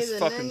 ban this They the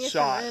fucking Nanya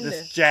shot, from this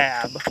under.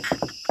 jab?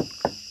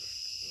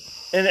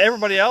 And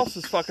everybody else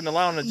is fucking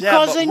allowing a jab.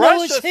 Because but they know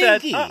Russia it's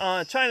said,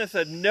 hinky. China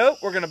said, nope,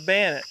 we're going to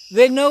ban it.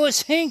 They know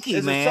it's hinky,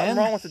 Is there something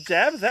wrong man. with the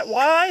jab? Is that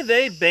why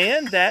they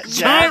banned that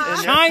jab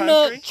in their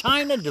country?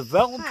 China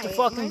developed Hi, the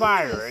fucking my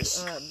name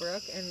virus, is,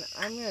 Brooke, and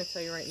I'm going to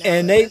tell you right now.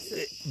 and that they this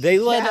is- they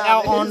let it Yeah,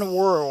 out it on is- the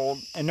world,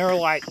 and they're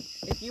like,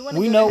 if you wanna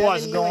we go know to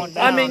what's heaven, you going ain't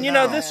down. I mean, you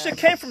know, no. this shit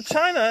came from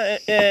China,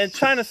 and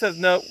China says,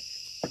 no,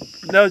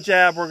 no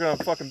jab, we're going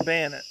to fucking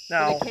ban it. But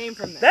Now, it came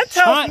from that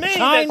tells Chi- me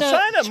China-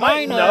 that China might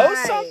China- know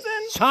Right. something.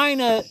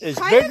 China is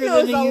China bigger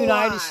knows than the a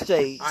United lot.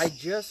 States. I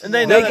just And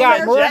they want- know They that got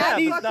their more jab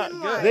is people- not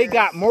good. They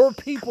got more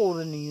people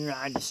than the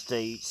United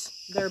States.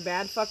 They're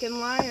bad fucking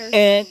liars.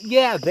 And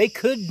yeah, they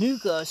could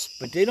nuke us,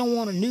 but they don't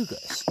want to nuke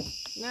us.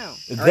 No.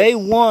 They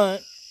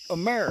want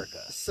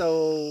America.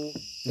 So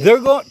They're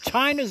going.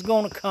 China's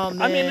going to come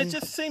in. I mean, it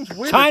just seems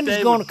weird China's that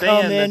they going would to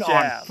come ban in the on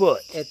jab.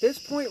 foot. at this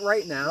point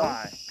right now,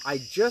 Why? I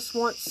just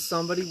want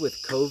somebody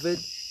with COVID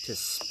to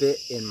spit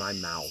in my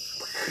mouth.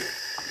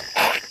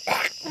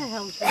 the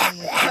hell's wrong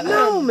with you?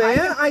 No,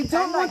 man, I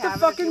don't I want the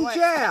have it if you fucking want.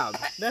 jab.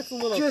 That's a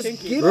little Just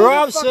kinky. give me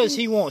Rob the fucking, says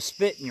he won't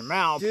spit in your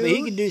mouth, but he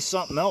Dude. can do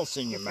something else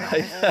in your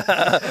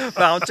mouth.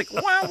 Bouncing.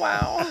 Wow,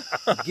 wow.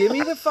 give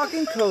me the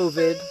fucking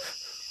COVID,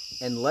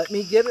 and let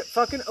me get it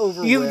fucking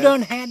over You've with.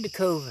 done had the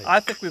COVID. I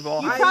think we've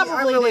all You had probably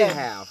I really did.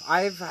 have. think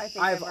I've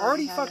I've already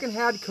already had fucking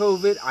had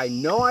COVID. I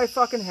know I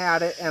fucking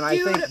had it, and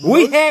Dude, I think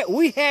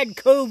we had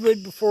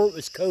COVID before it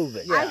was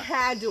COVID. Yeah. I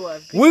had to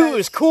have. We because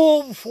was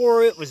cool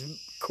before it was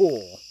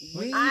cool.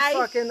 we I-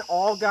 fucking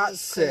all got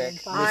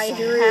sick. I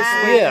Mysteriously.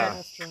 had Yeah.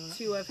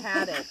 to have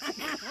had it.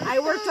 I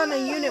worked on a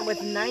unit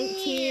with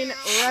 19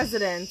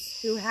 residents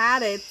who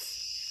had it,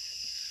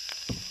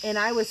 and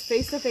I was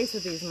face to face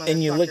with these motherfuckers.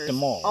 And you licked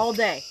them all.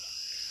 day.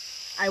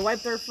 I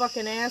wiped their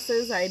fucking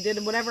asses. I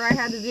did whatever I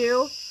had to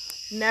do.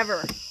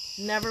 Never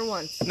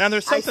once. Now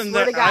there's I something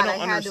swear that to God, I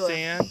don't I had to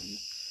have.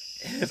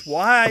 understand. Is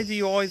why do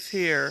you always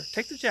hear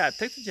take the jab,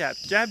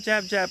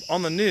 jab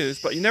on the news,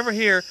 but you never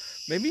hear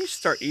maybe you should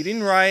start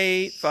eating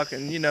right,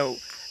 fucking,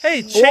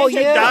 hey, change Well,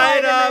 your yeah.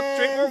 diet up,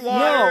 drink more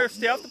water, No.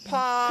 stay off the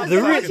pot. The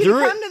re- Why'd you the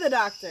re- come to the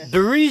doctor?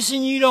 The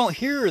reason you don't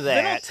hear They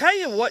don't that, tell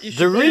you what you The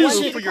should Why'd do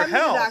reason- you for come your to the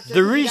health. doctor? The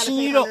 'Cause reason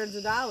gotta you pay don't- hundreds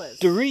of dollars.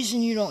 the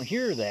reason you don't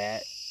hear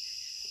that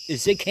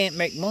is they can't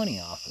make money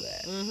off of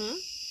that.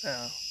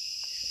 Yeah.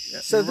 Yeah,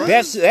 So you're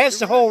this- right. That's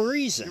the whole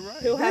reason. You're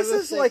right. Who has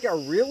This is like a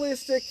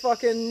realistic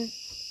fucking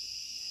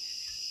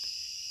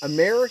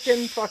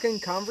American fucking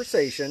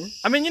conversation.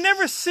 I mean, you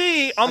never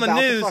see on the About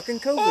the news. fucking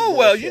COVID Oh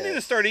well, you bullshit. need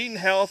to start eating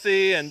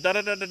healthy and da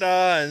da da da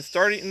da, and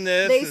start eating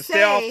this They and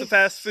stay off say- the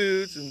fast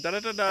foods and da da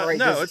da da. All right,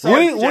 No, just- it's all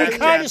We jab, kind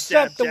jab, of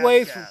stepped jab,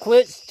 away jab, from jab.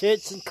 clits,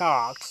 tits, and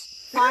cocks,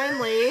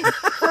 Finally,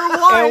 for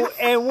once,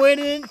 and went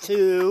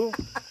into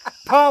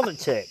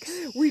politics.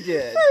 We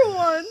did. for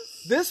once.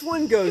 This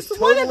one goes It's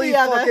one or totally the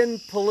other. fucking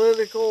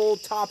political,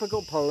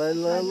 topical,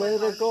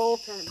 political,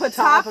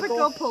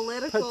 Topical,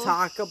 political.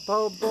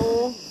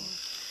 Potocable.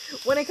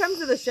 When it comes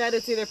to the shed,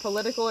 it's either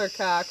political or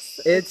cocks.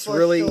 It's for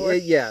really, sure.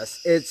 yes,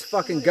 it's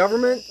fucking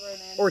government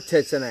or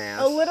tits and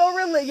ass. A little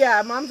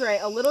yeah, Mom's right.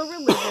 A little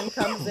religion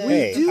comes in.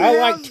 Hey, do I have-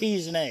 like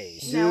T's and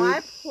A's. No,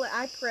 Dude.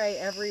 I pray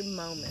every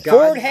moment. God-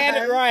 Ford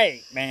had it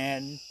right,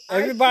 man. I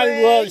Everybody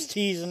pray- loves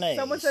T's and A's.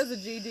 Someone says the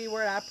GD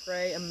word, I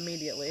pray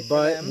immediately. For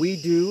But them. we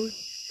do,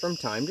 from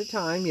time to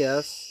time,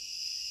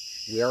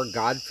 yes, we are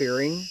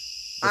God-fearing,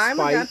 I'm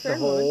a despite the God-fearing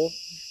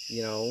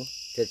whole,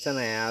 tits and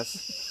ass.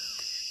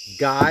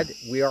 God,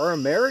 we are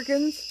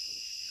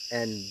Americans,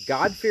 and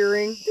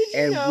God-fearing, Did you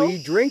and know- we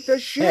drink the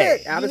shit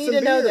Hey. out you of need some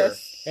to know beer. this.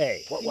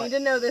 Hey, What, You what? need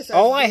to know this. as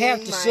all I being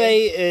have to my- say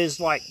is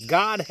like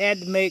God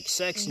had to make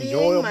sex being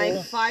enjoyable.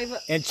 my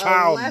 5'11" and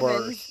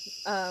childbirth.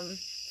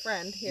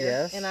 friend here,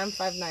 Yes. and I'm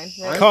 5'9".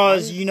 Right?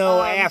 Because,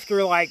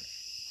 after like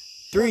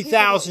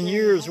 3,000 people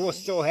years, really we're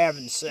like still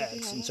having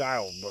sex and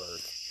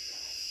childbirth.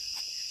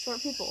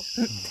 Short people.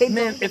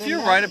 Man, if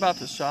you're right about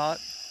the shot,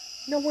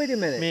 No, wait a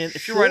minute. Man,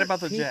 if you're Short right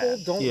about the people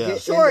jab. don't Yeah.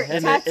 get Short into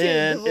and, heavy- Tattoo,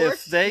 and divorce,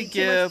 if they eat too much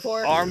give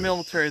pork. our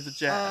military the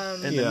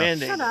jab and the Yeah.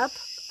 mandate, Shut up.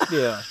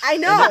 Yeah. I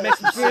know, that makes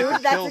them sick dude.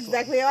 and That's kills them.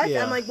 exactly how I feel.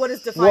 Yeah. I'm like, what is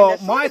defined Well, as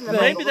short my in the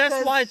thing- maybe that's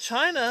because why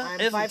China I'm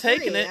isn't 5'3",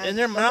 taking it, I'm and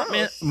they're not.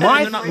 gross.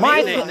 My they're not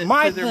my mandating it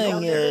my to their thing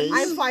military. is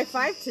I'm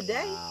 5'5"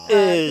 today. 'cause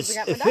is I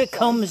got my if ducks it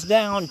comes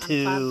down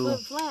to 5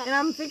 foot flat. and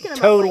I'm thinking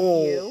about total-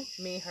 like you,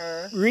 me,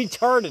 her,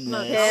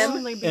 retardedness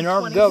Him. in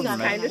our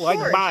government, kind of like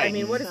short. Biden, I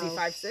mean, what is he?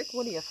 5'6"?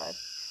 What are you 5?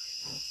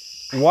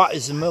 what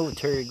is the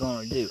military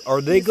going to do?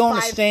 Are they He's going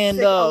to 5'6", stand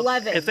up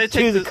 11. If they to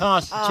take the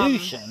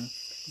Constitution,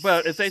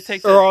 but if they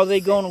take or the, are they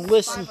going to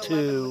listen they're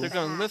to?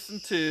 going to listen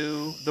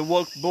to the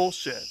woke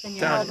bullshit And you're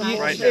down all the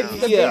right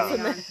bullshit. now.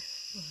 Yeah.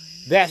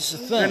 That's the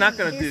thing. They're not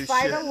going to do He's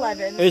shit.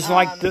 5'11". It's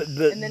like the and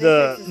then he takes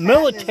the his hat and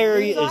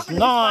military his boots is off and he's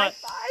not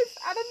 5'5".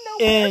 I don't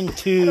know. I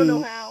don't know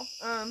into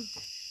how.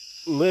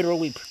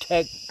 literally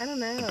protect. I don't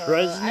know.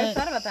 President? I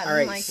thought about that. All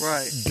and right. I'm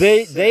like,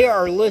 Right. They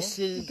are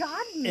listed God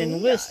made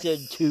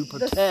enlisted to us the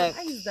protect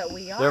size that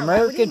we are. the Why would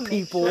American he make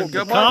people, sure the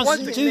the we are?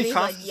 Constitution.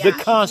 Like, the yeah, I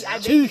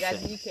bet you guys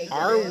Constitution. you can't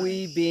Are get in.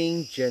 we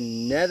being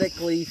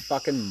genetically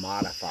fucking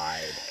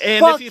modified?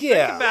 And Fuck if you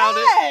yeah. think about it,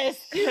 Yes,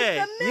 he's Hey.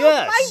 the milk.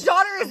 Yes. My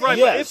daughter is right,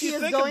 eight. but if She you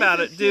is think going about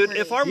through it, dude, puberty.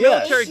 if our Yes.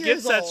 military 8 years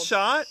gets that old,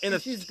 shot, and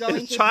and she's if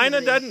going through China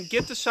puberty. doesn't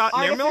get the shot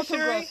in their Artificial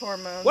military, growth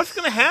hormones. what's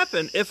going to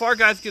happen if our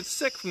guys get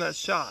sick from that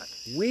shot?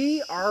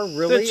 We are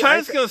really. Then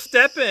China's going to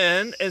step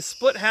in and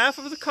split half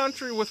of the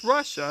country with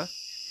Russia.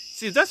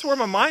 See, that's where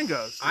my mind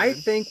goes. Dude. I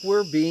think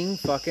we're being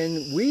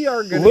fucking. We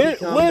are going Lit-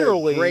 to become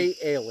literally- the great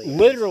aliens.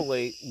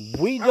 Literally,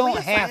 we Are don't we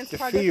a have science to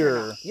project or fear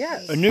not?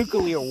 Yes. a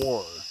nuclear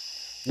war.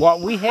 What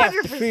we have to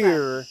 100%.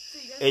 fear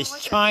is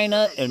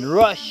China and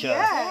Russia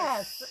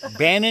Yes.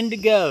 banding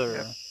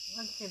together.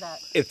 Let's see that.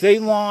 If they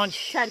launch,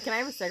 Chad, can I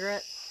have a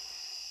cigarette?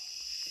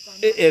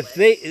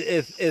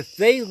 if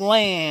they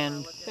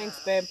land, Thanks,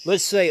 babe.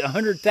 let's say Home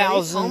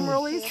 100,000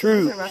 release?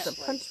 troops They're about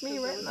to punch me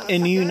right now.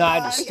 in the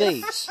United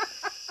States.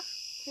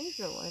 Here's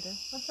your lighter.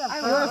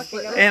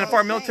 And if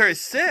our military's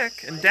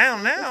sick and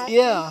down now,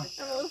 Yeah.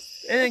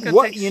 it ain't going to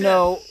What take you shit.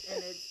 know,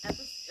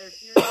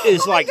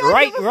 is like God,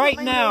 right give us right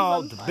something now,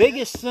 else. the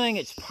biggest thing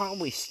that's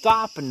probably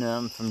stopping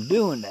them from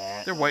doing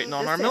that. They're waiting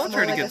on our This tastes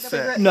military more to like get a sick.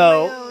 cigarette. My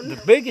No, own. the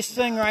biggest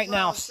thing right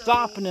now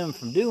stopping them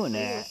from doing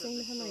that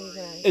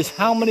is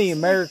how many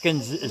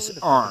Americans is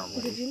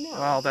armed. Did you know?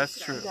 Well, that's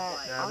true. that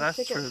Yeah, our that's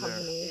ticket true there.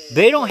 companies-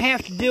 They don't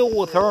have to deal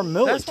with our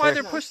military. That's why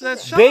they're pushing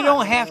that shot. They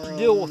don't have to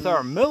deal with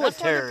our That's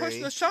why they're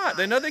pushing military. the shot.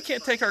 They know they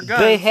can't take our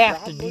guns. They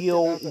have to Rob looked it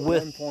deal up at one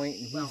with point,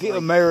 and he's the like,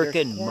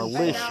 American there's forms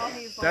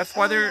militia. That's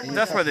why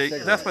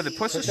they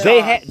push the shot.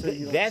 They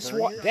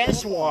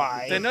that's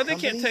why They know they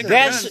can't take our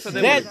that's guns, so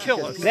they would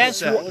kill us.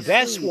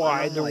 that's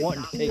why they're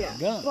wanting to take the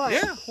gun. But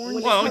Yeah. when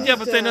it Well, comes yeah,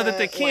 but they know that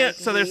they to, can't,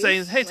 like, so they're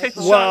saying, "Hey, take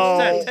the Well,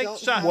 shot instead. Take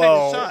the shot.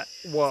 well, take the shot."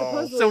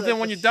 Well, So then,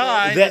 when you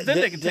die, that- then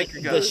the, they can take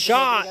your the guns.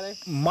 shot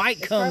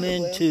might come probably,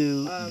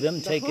 into them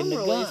the taking the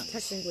home release guns.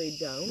 technically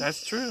don't.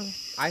 That's true.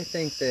 I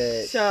think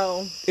that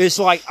So It's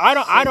like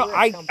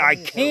I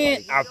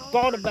can't. I've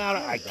thought about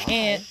it. I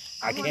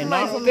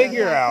cannot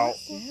figure out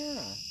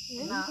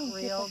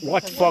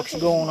what the fuck's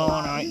going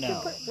on right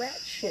now. rat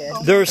shit.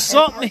 There's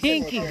something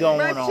hinky going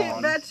Rat shit,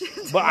 on, rat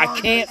shit. but I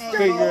can't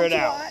figure it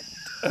out.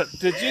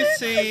 Did you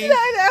see?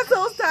 That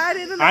asshole's tied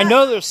into that. I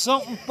know there's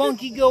something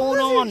funky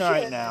going on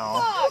right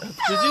now,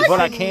 Did you?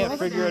 but I can't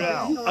figure it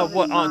out.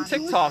 What on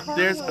TikTok?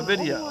 There's a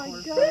video,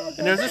 and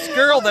there's this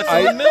girl that's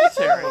in the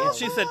military, and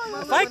she said,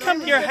 "If I come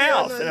to your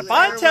house and if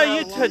I tell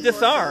you to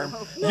disarm,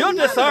 you'll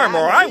disarm,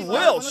 or I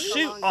will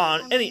shoot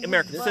on any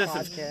American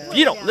citizens if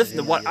you don't listen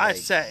to what I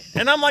say."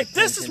 And I'm like,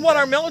 "This is what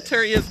our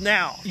military is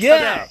now.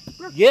 Yeah,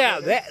 today.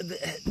 yeah.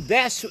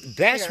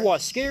 That's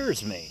what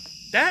scares me.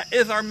 That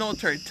is our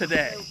military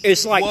today."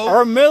 It's like Woke.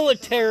 our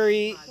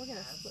military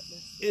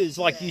is,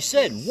 like you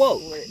said,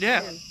 woke.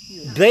 Yeah.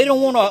 They don't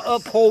want to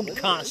uphold the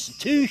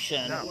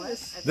Constitution.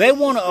 They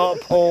want to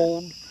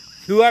uphold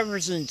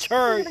whoever's in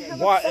charge.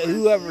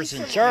 Whoever's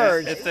in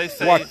charge, If they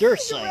say- what they're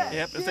saying.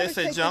 Yep. If they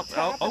say jump,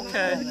 oh,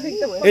 okay.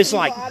 It's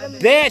like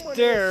that.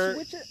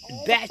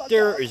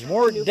 There is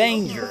more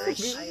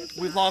dangerous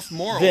We've lost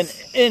morals. than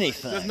There's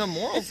anything. no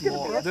morals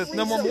more. There's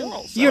no more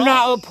morals. You're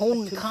not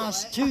upholding the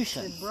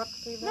Constitution.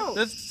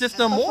 There's just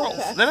no morals.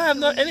 They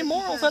don't have any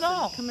morals at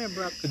all. Come here,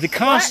 Brooke. The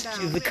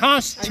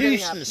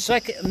Constitution, the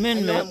Second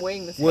Amendment,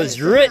 was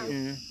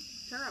written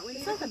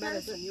It's not the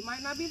medicine. You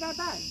might not be that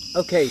bad.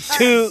 okay.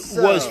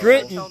 was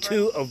written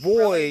to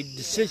avoid the Did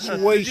you see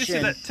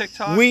situation that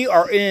TikTok? we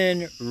are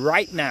in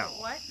right now.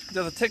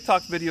 There's a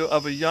TikTok video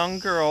of a young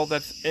girl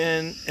that's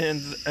in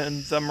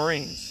the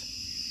Marines.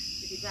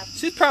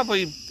 She's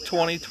probably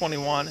 20,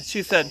 21.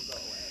 She said,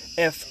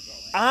 "If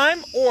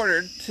I'm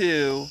ordered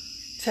to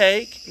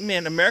take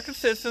American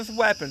citizens'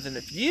 weapons, and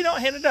if you don't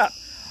hand it up,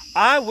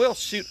 I will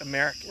shoot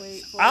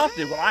Americans. I'll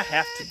do what I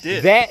have to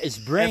do. That is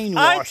if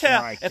brainwashing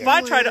right if there.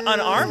 I try to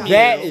unarm you,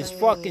 That is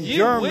fucking you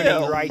Germany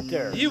will. right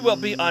there. you will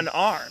be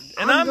unarmed."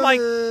 And I'm I'm like,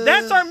 gonna-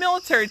 that's our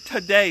military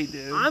today,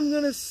 dude. I'm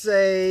gonna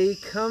say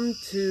come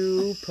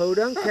to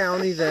Podunk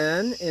County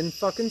then in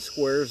fucking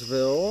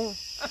Squaresville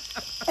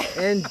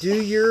and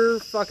do your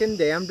fucking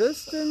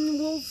damnedest, and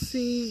we'll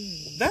see.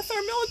 That's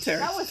our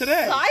military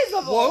today.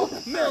 sizable.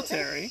 Woke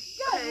military.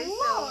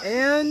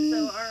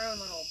 And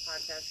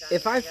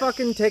if I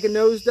fucking take a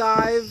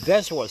nosedive,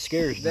 That's what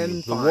scares me. Then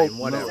the fine, woke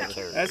whatever.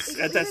 military.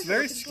 That's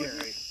very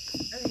scary.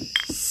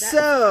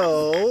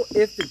 so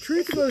if the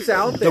truth goes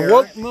out The there,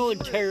 woke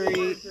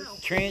military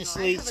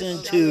translates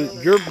into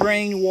you're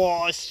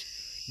brainwashed.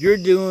 You're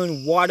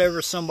doing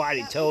whatever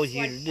somebody tells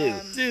you to do.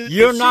 Dude,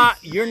 You're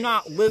if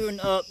not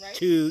living up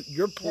to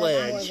your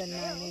pledge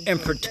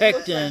and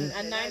protecting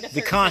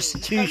the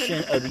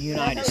Constitution of the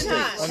United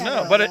States. Well,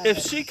 no, but if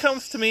she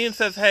comes to me and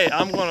says, "Hey,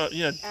 I'm gonna,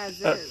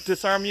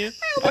 disarm you,"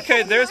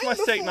 okay, there's my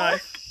steak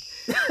knife.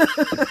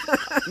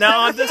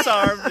 Now I'm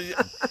disarmed.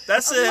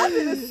 That's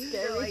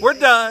it. We're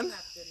done.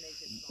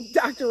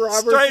 Dr. Roberts,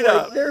 Straight like,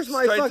 up. there's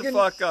my Straight fucking, the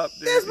fuck up,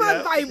 dude. There's my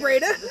Yeah.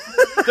 vibrator.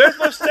 There's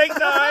my steak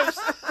knives.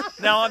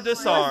 Now I'm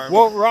disarmed.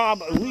 Well,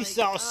 Rob, at least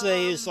I'll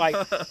say it's like,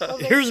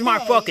 here's my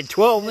fucking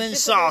 12-inch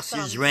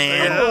sausage,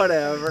 man. Yeah.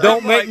 whatever.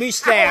 Don't I'm make like, me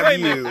stab wait a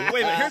you. minute,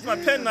 wait a minute. Here's my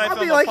pen knife. I'll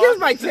on be my like, here's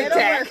pocket. my Tic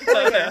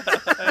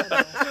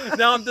Tac.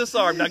 Now I'm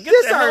disarmed. Now get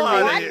the hell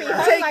Disarm out me. of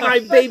here. Take my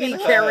baby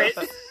carrot.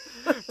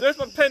 There's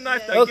my pen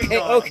knife. Now get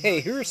gone.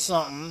 Okay, here's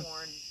something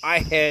I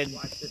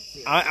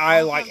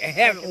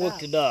haven't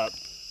looked it up.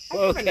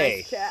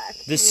 Okay,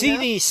 the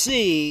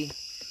CDC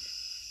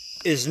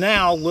is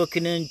now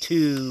looking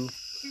into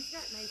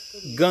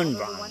gun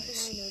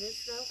violence.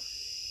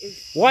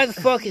 Why the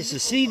fuck is the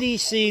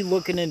CDC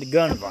looking into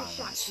gun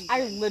violence?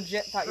 I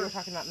legit thought you were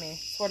talking about me.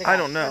 Swear to God. I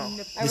don't know.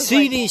 The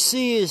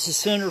CDC is the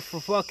Center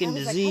for Fucking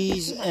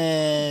Disease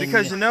and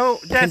Because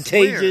that's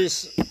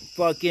contagious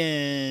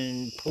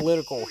fucking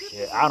political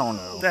shit. I don't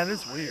know. weird. That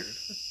is weird.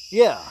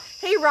 Yeah.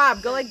 Hey,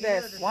 Rob, go like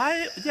this.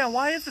 Why? Yeah.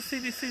 Why is the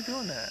CDC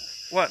doing that?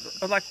 What?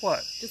 Like what?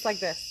 Just like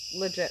this.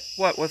 Legit.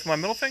 What with my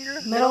middle finger?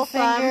 Middle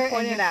finger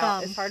point and it your out.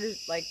 thumb. As hard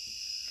as, like,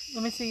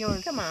 Let me see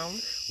yours. come on.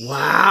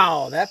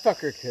 Wow, that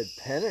fucker could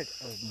penetrate.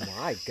 Oh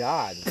my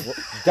God,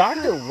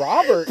 Dr.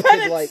 Robert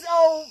could like.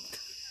 So,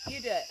 You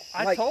do it.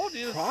 I Like told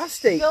you.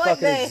 prostate Go like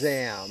fucking this.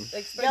 exam.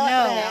 Explain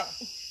No.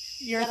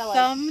 Your Gotta, like-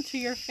 thumb to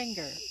your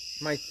finger.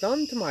 My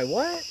thumb to my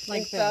what?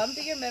 Like Your thumb this.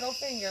 to your middle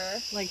finger.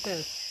 Like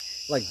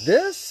this. Like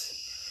this?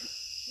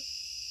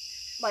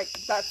 Like,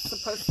 that's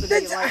supposed to be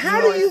That's, like... how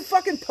do you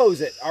fucking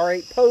pose it? All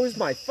right, pose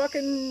my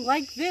fucking.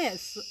 Like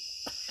this.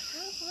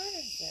 How hard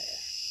is it?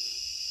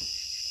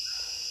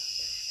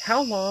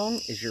 How long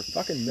is your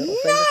fucking middle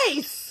finger?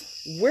 Nice.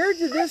 Where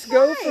did this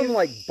go from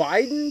like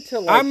Biden to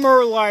like? I'm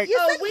more like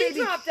Oh, we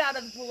dropped out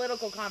of the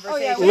political conversation. Oh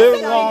yeah, we we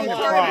said long you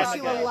process.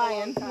 you were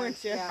lying,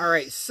 weren't you? All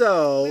right,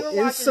 so We were in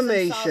watching some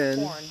summation,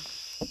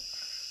 soft porn.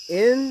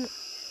 in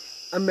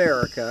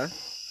America,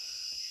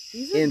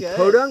 These are in good.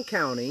 Podunk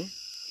County,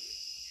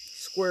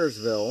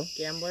 Squaresville,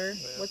 Gambler.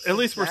 What's At the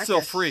least we're still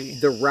bracket? free.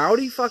 the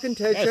rowdy fucking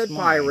Ted That's Shed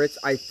mine. Pirates,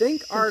 I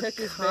think, are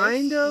Kentucky's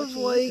kind base? of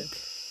What you like looking?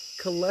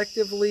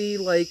 collectively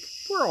like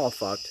we're all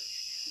fucked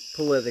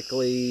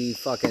politically,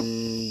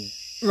 fucking.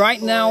 right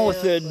now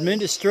with the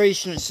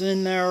administration that's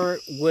in there,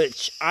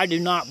 which I do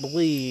not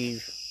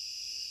believe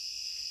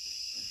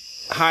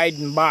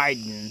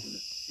Biden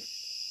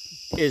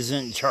is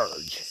in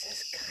charge. This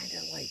is kind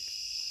of like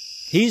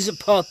He's a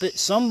puppet.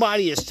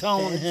 Somebody is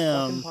telling Ted's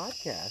him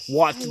fucking podcast.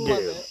 what I to love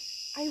do. it.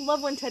 I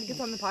love when Ted gets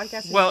on the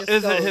podcast. And Well, he just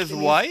is it goes, his and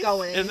he's wife?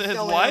 going, Is he's it his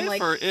going, wife, I'm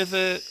like, or is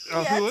it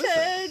yeah, who is it?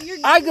 Ted, you're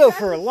I go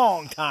for a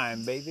long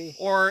time, baby.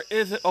 Or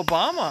is it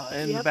Obama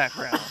in the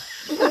background?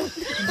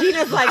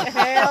 Gina's like,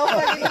 hell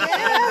fucking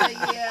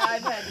yeah. Yeah,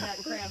 I've had neck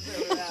cramps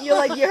over that.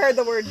 You heard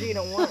the word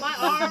Gina once. My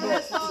arm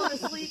has fallen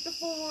asleep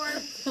before.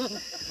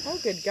 Oh,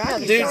 good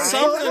God. you Dude, guys.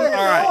 something. All No, right,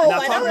 I now don't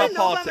talking wanna about know about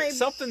politics.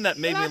 Something that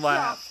made me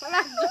laugh.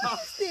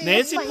 It's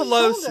Nancy my shoulder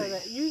Pelosi.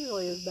 that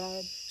usually is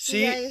bad.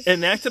 She guys-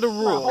 enacted a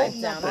rule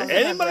Hold down. that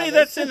anybody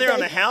that's in there on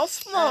the House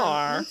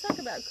floor Let's talk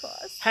about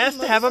cost. has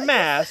to have a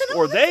mask,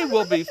 or they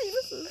will be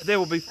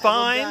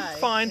fined, die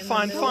fined, in the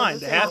fined, middle of fined.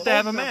 the They have to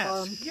have a Hold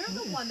mask. up, You're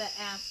the one that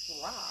asked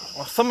Rob.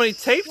 Well, somebody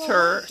taped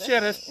her. She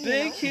had this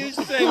big, huge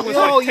thing with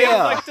Oh, like tables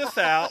yeah. like this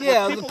out.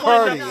 Yeah, with the people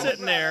lined party. up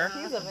sitting there,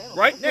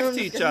 right next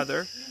to each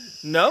other.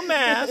 No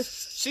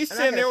masks. She's I'm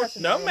not sitting there gonna with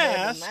touch no anybody with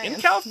mask a in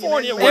mask.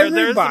 California, You know, where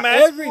there's the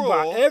mask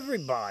rule.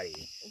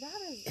 Everybody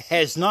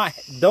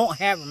don't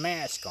have a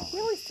mask on. He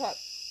always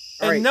talks.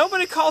 And Right.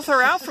 nobody calls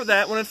her out for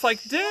that when it's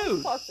like,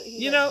 dude,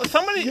 you know,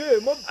 somebody.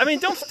 I mean,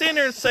 don't stand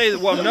there and say,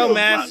 well, no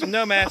mask,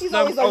 no mask, He's no.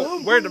 always like,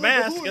 Oh, wear the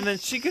mask, and then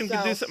she can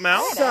do something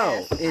else.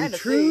 So, I in had to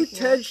true see,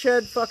 Ted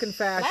Shed fucking I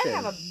fashion,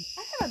 have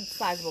a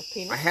sizable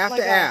penis. I have Like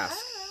to a- ask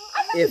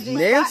I have if a G-spot.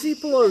 Nancy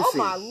Oh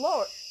my Pelosi,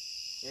 lord.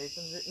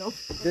 No.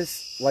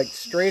 this like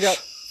straight up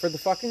for the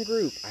fucking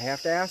group, I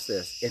have to ask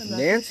this: if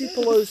Nancy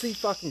Pelosi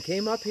fucking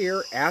came up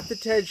here at the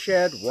Ted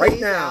Shed right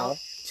now,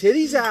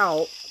 titties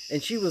out,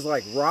 and she was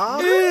like,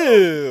 "Rob,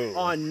 Ew.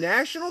 on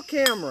national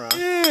camera,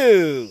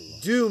 Ew.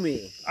 do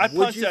me." I Would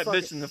punched you that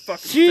fucking- bitch in the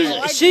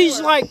fucking face. She's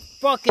like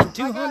fucking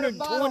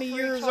 220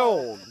 years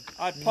old.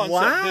 I punched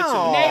that bitch in the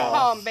Wow.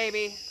 face. Napalm,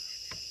 baby.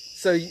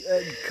 So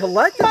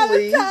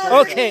collectively,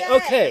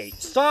 Okay.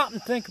 Stop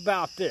and think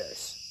about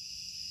this.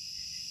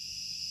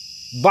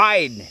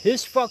 Biden,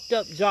 his fucked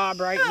up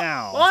job right Well,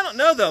 now. I don't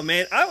know though,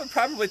 man. I would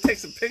probably take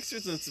some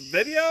pictures and some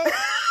video.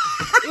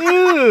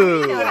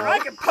 Ew. I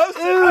could post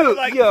it. I Ew, would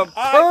like, you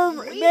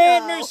pervert.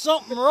 Man, there's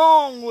something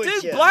wrong with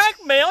dude, you.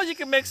 blackmail. You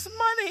can make some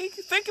money.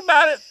 Think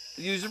about it.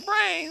 Use your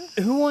brain.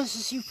 Who wants to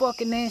see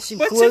fucking Nancy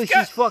But she's Pelosi's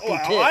got, fucking well,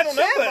 tits? I don't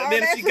know, but I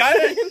mean, if she got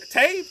it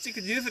taped, you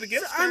could use it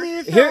against her. I mean,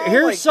 if they're all,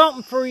 Here's like,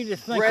 something for you to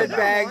think red about.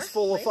 bags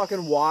full of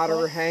fucking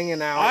water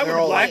hanging out. I they're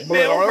would all like,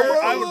 blackmail "Blah, her.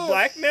 blah, I blah." would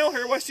blackmail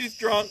her while she's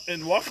drunk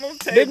and walking on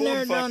the Been table there,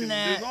 and done fucking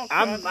doing all that.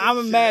 kinds I'm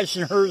of shit.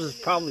 imagining hers is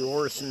probably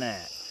worse than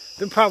that.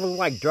 They're probably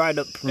like dried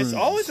up prunes. It's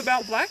always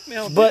about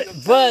blackmail. dude.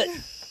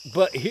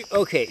 But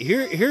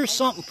here's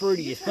something for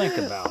you to think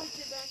about.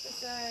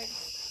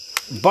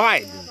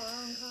 Biden,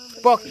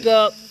 fucked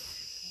up,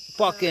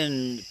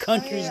 fucking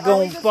country's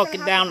going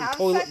fucking down the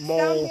toilet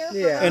bowl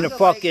Yeah. in a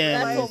fucking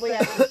That's what we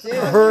have to do.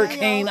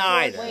 Hurricane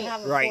Have Ida a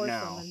right foursome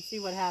now. And see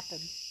what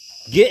happens.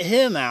 Get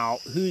him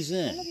out. Who's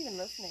I'm not in? even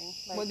listening.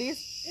 With Like,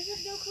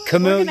 these, We're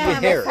Camellia gonna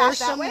have a Harris.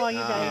 foursome way? while you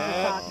guys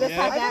are talking. this Yeah,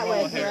 side that way,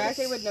 Kamala Harris. correct?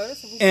 they would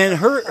notice if we And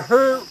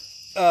her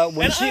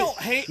when And she I don't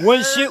hate when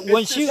her. she It's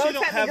when just she she don't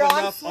Don't have girl, I'm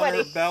enough on her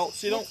sweaty. belt.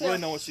 She don't really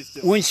know what she's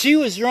doing. when she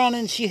was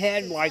running, she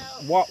had like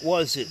what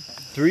was it,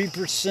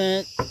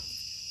 3%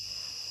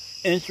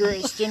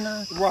 interest in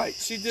her. Right.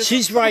 She just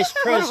She's vice she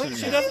president.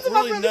 doesn't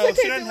really know.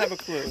 She doesn't have a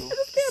clue.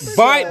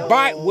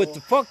 With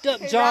the fucked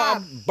up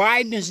job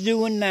Biden is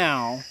doing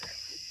now,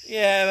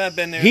 Yeah, I've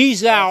been there.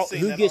 he's I've out. seen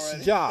Who that gets already.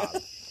 the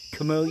job?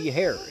 Camellia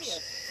Harris.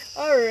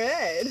 All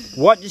right.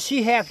 What does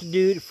she have to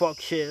do to fuck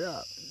shit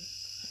up?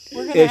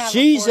 We're gonna If have a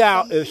she's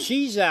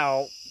foursome.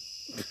 out,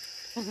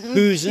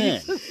 who's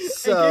in? So, In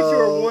case you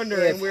were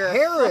wondering, if we're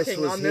Harris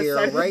fucking was on this here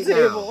side of the right now,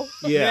 table.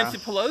 Yeah, Nancy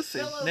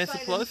Pelosi. Nancy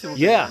Pelosi. would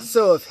be yeah.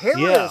 so if Harris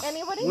Yeah.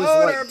 Anybody?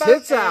 was like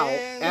tits out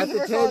at the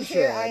Ted I am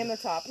Shed the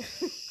top.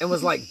 and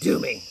was like, "Do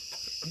me,"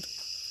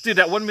 Dude,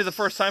 that wouldn't be the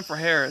first time for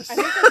Harris. I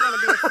think there's gonna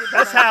be a super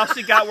That's how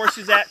she got where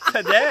she's at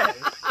today.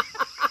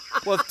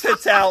 with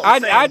tits out.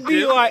 I'd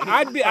be like,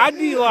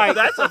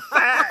 That's a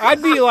fact.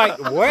 I'd be like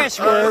West,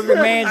 where every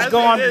man's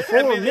gone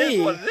before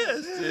me.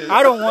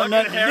 I don't want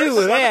nothing to do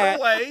with that.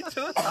 Way to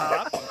the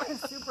top.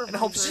 I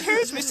hope she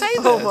hears me say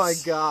this. Oh my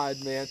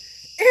God, man.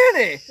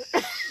 Annie,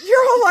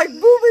 you're all like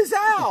boobies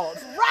out.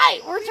 Right,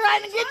 we're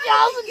trying to get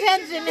y'all's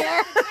attention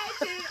here.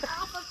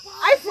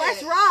 I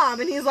flashed Rob,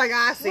 and he's like,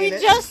 I seen We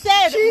it. just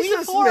said Jesus,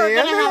 we four are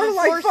man, gonna have a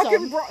like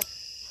fucking foursome.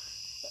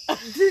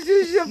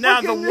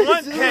 Now the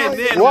one came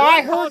in. Well,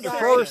 I heard the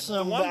first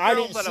foursome, but I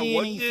didn't see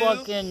any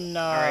fucking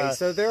Alright,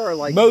 so there are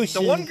like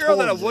motion. The one girl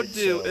that I towards would it,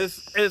 do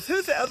so. is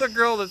who's the other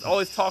girl that's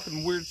always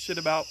talking weird shit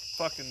about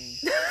fucking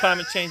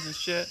climate change and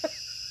shit?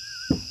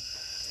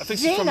 I think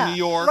she's from Gina, New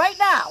York. right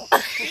now.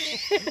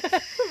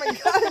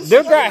 They're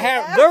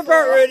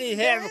about ready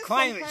to have a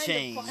climate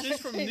change. She's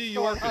from New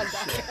York and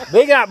shit.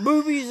 They got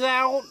boobies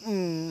out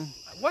and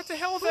What the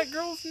hell is that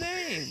girl's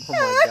name? Oh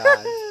my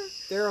God.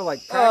 There are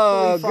like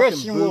practically fucking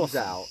Gretchen boobs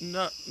Wilson.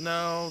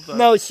 out.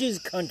 no, she's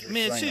a country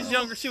Man, singer. she's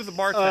younger. She was a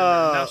bartender.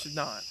 Now she's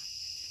not.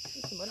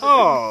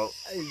 Oh,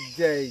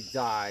 They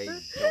died.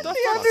 The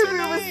fuck's her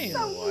name?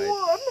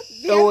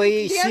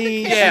 OAC.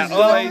 Yeah, she's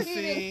done.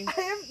 OAC.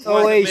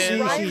 OAC,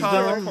 she's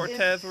Connor done.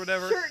 Cortez or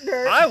whatever. Shirt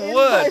nerd I in would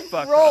my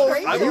fuck roll. her.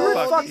 I You would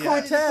would fuck yeah.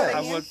 Cortez. I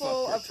would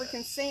handful fuck of Cortez.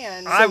 freaking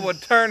sand. I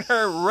would turn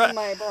her right.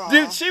 My bra.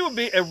 Dude, she would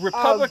be a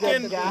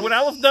Republican. good God. When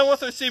I was done with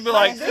her, she'd be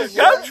like, "Go this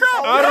Trump!" year?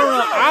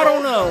 I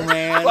don't know,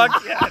 man.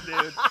 Fuck yeah,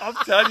 dude! I'm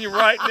telling you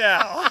right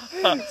now.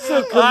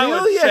 So I would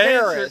Camellia change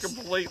Harris, her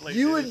completely.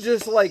 you dude. would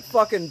just like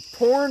fucking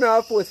porn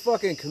up with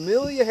fucking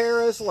Camellia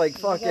Harris, like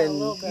fucking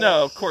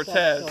No,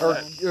 Cortez. or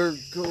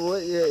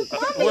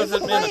Was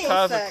it in the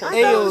cosmic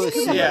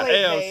AOC. Yeah,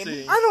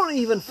 AOC. I don't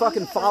even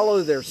fucking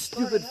follow their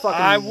stupid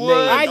fucking I would.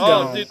 names. I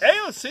don't. Oh, dude,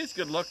 AOC's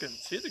good looking.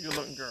 She's a good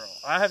looking girl.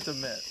 I have to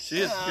admit, she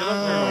is a good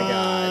looking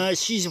girl.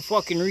 She's a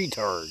fucking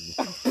retard.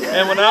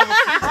 And when I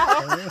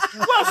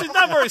was, well, she's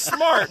not very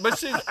smart, but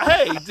she's.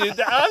 Hey, dude,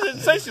 I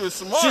didn't say she was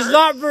smart. She's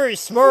not very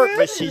smart,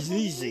 but she's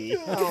easy.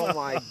 Oh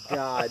my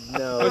God,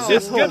 no! But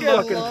This she's whole good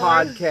fucking looking.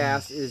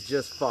 podcast is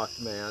just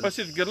fucked, man. But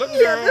she's a good looking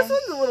Yeah, girl. this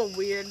one's a little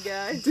weird,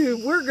 guys.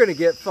 Dude, we're gonna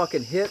get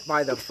fucking hit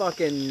by the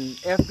fucking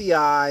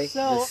FBI,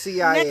 So, the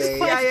CIA. next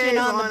question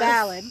on the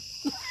ballot.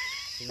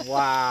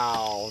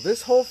 Wow,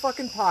 this whole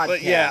fucking podcast.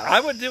 But yeah, I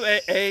would do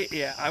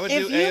I would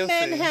If do you AOC.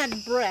 men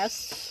had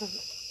breasts,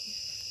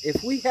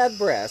 if we had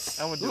breasts,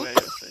 I would do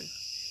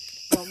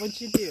AOC. what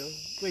would you do?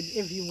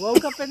 If you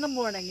woke up in the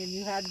morning and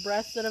you had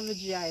breasts and a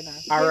vagina?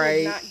 all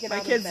right. My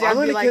kids I'm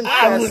would be gonna like,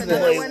 confess wouldn't this,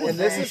 play and with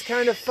this is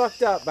kind of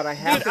fucked up, but I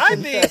have Dude, to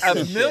I'd be confess a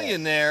this shit.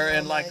 millionaire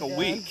in like a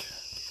week.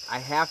 I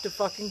have to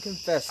fucking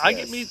confess this. I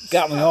get me.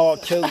 Got me all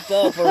choked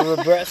up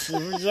over breast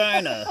and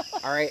vagina.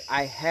 All right,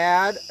 I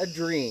had a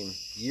dream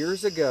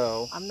years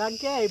ago. I'm not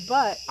gay,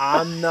 but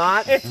I'm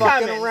not It's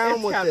fucking coming, around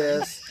it's with coming.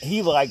 this.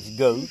 He likes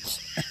goats.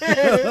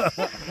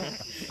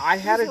 I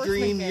had a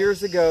dream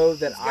years ago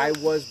that I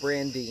was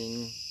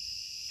Brandine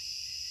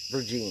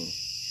Virgin.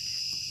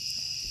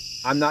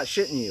 I'm not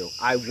shitting you.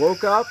 I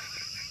woke up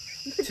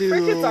to.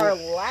 Crickets are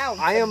loud.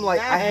 I am like,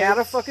 I had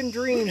a fucking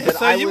dream that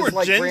So I you was were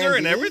like gender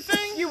and Brandine. everything.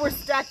 You were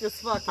stacked as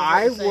fuck. is what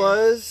I I'm saying.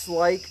 was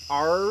like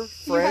our You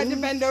friend. had to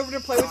bend over to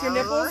play with your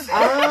nipples?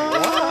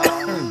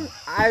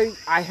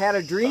 I had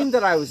a dream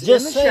that I was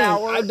Just in the saying,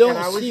 shower. I don't and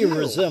I was see a you.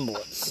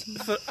 resemblance.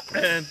 So,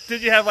 and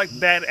did you have like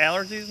bad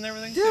allergies and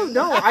everything? Dude,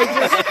 no, I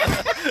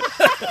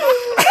just.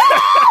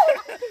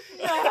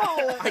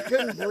 I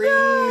couldn't breathe,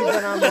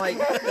 and I'm like,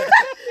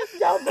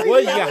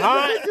 Was you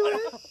hot?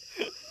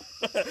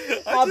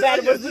 How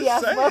bad was the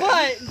Just asthma?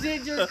 But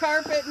did your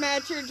carpet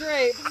match your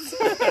drapes?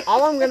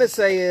 all I'm gonna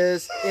say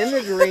is, in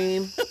the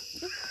dream,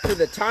 to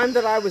the time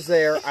that I was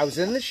there, I was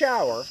in the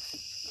shower,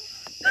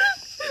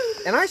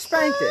 and I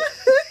spanked it.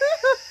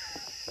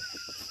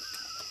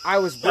 I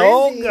was Oh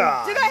Brandine.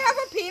 God! Did I have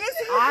a penis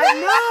in your I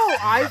know.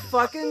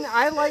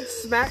 I like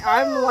smack.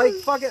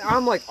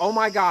 I'm like, oh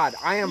my God,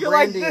 I am You're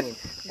like, Brandine,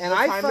 and The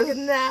I time fucking. is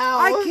now.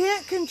 I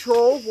can't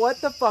control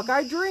what the fuck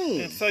I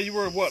dream. So you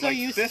were what? so like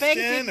you fisting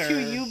spanked it or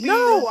to you being...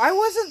 No, I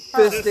wasn't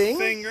just fisting.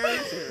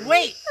 fingers? Or?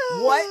 Wait,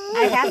 What?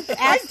 I have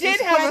to I ask did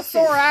this have a question.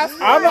 sore ass.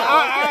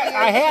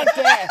 I have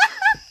to.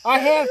 I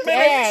have to Man,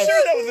 are you ask.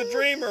 sure that was a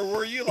dream, or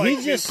were you like?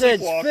 He just said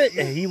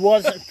sleepwalking? he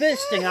wasn't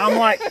fisting. I'm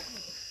like,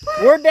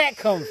 where'd that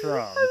come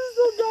from?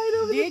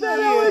 Were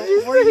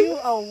you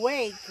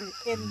awake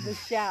in the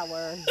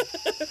shower?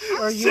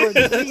 Or you were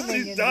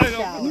dreaming in died the over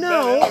shower? the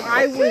No,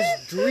 I was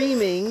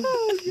dreaming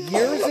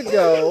years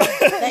ago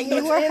That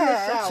you were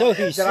her. So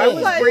he's that I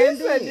was saying, You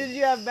said, Brandine. did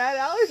you have bad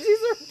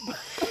allergies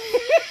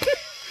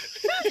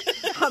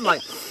I'm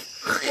like,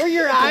 or were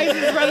your eyes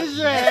as red as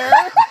your hair?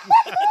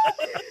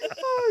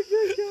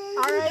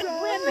 Alright,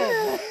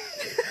 women.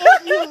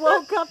 If you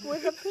woke up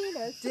with a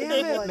penis.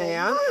 damn it,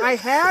 man! I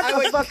had I a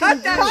would fucking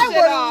cut that dream.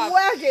 shit off. I would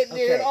whack it, dude,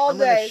 Okay, all I'm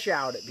gonna day.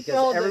 shout it All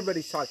because day.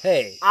 everybody's talking.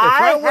 hey, if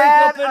I I wake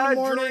had up in a the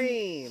morning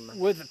dream.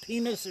 with a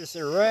penis that's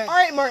erect, All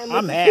right, Martin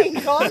I'm Luther happy.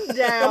 King, calm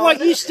down. I'm like,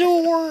 you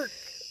still work?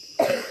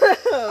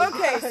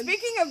 Okay,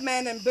 speaking of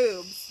men and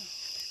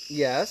boobs,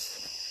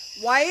 Yes.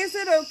 why is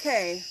it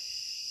okay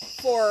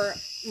for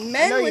I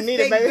men know you with need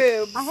it, big baby.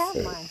 boobs I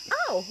have mine.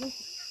 Oh.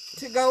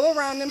 to go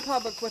around in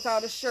public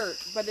without a shirt,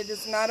 but it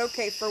is not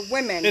okay for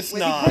women It's with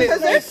not. boobs.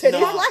 It's It's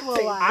not.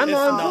 flexing. I'm It's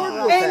on not. board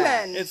with that.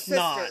 Amen, It's sister.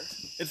 not.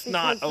 It's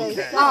not Because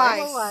they okay. say I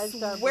otherwise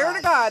they're swear to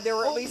black. God, there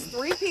were at least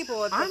 3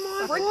 people at the I'm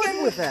on board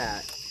freaking with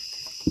that.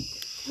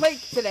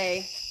 lake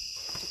today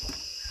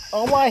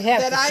All I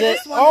have that to I say,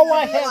 just wanted all to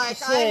I be have like,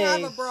 to I have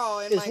say a bra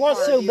in is my what's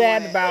car. so Do you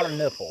bad want it? about a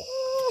nipple?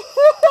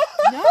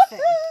 Nothing.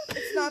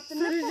 It's not the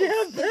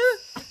nipple.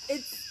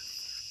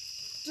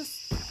 It's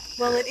just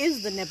Well, it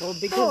is the nipple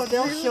because Oh,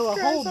 they'll Jesus show a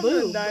Christ, whole I'm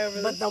gonna boob, die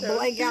over but this they'll joke.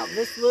 blank out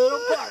this little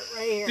part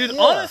right here. Dude,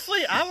 Yeah.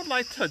 honestly, I would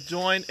like to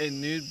join a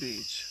nude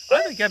beach.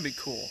 I think that'd be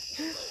cool.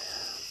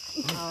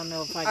 I don't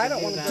know if I I can don't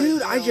do wanna that.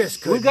 Dude, I just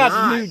could We got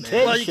not, the new man.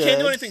 Ted Well, you can't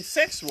do shed. anything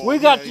sexual. We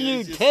got the You know, new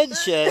you just- Ted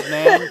shed,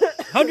 man.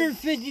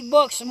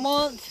 $150 a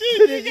month.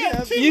 Dude, you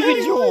got too You many.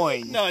 can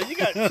join. No, you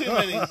got too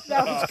many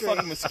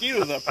fucking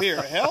mosquitoes up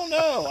here. Hell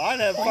no. I'd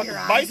have fucking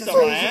bites on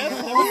my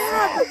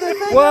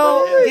ass.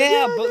 Well,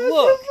 yeah, but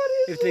look,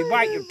 if they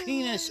bite your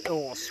penis, it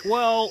will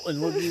swell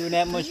and look even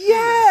that much bigger.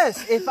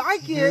 Yes, if I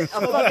get a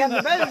fucking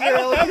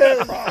Benadryl,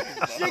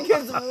 because shit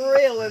gets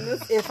real in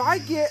this. if I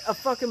get a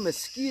fucking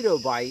mosquito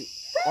bite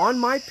on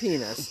my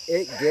penis,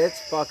 it gets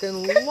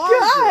fucking larger.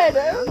 God.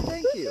 Man.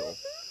 Thank you.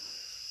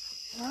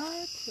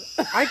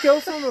 I go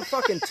from a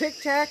fucking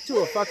Tic Tac to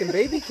a fucking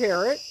baby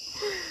carrot.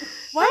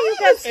 Why you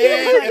guys And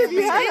scared if if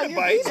you had mosquito on your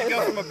bites, you penis?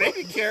 go from a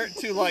baby carrot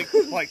to like 2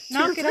 or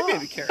Knock 3 it off.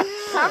 baby carrots.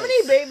 How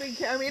many baby?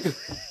 I mean,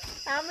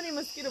 how many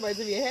mosquito bites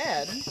have you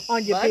had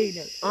On your Bud?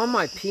 penis. On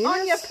my penis?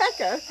 on your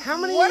pecker? How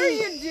many? what are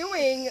you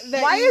doing?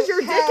 That Why you is your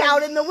dick have-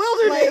 out in the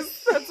wilderness?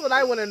 That's what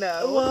I want to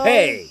know.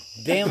 Hey,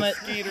 damn it.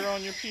 Skeeter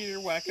on your Peter,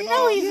 whack it You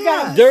know off. he's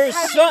got There's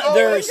Has it some,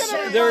 always there's,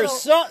 been a there's model?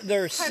 some,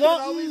 there's Has it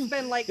always something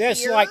been like that's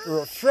here? like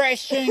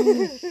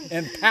refreshing,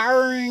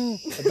 empowering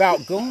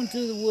about going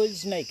to the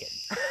woods naked.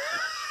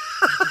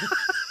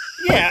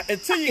 Yeah,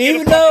 until you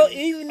get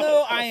Even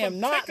though I am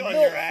not tick on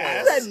built your for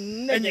ass, it.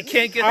 and you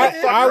can't get I,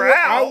 that fucker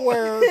I out.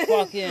 wear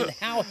fucking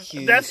house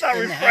shoes. That's not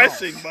in the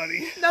refreshing, house.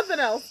 buddy. Nothing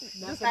else.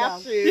 Just half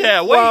else. shoes.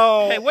 Yeah, wait.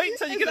 Well, hey, wait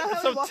until you get that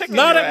how some it tick on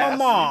Not your at my ass.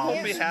 mom, You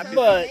won't be happy.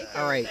 but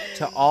All right,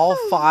 to all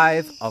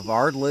 5 of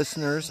our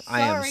listeners,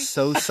 I am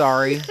so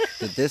sorry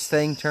that this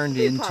thing turned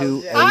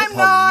into a I'm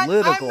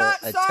political not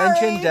attention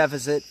sorry.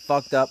 deficit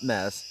fucked up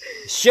mess.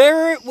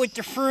 share it with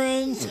your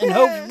friends, and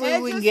hopefully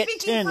Ed we can just get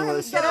speaking 10 for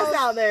listeners. Get us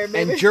out there,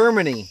 baby. And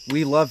Germany,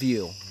 we love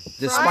you.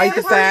 Despite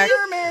the From fact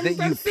German, that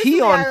From you Sicily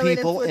pee on Island and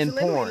people in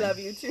Switzerland, porn. We love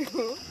you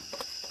too.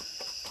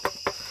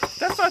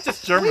 That's not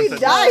just Germans. We that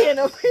do it. dying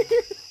over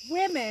here.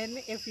 women,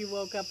 if you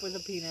woke up with a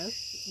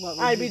penis, what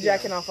would I'd you be do?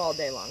 jacking off all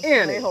day long.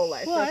 Annie. My whole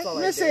life. That's all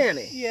Miss I do.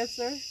 Annie, Yes,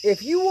 sir.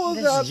 if you woke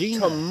Miss up Gina.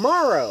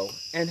 tomorrow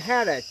and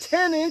had a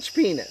 10-inch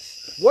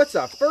penis, what's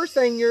the first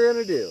thing you're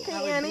going to do?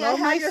 I would Hey, Annie, blow I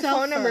have your myself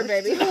phone number,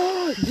 first.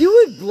 baby.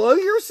 You would blow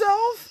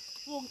yourself?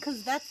 Well,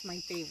 because that's my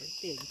favorite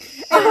thing.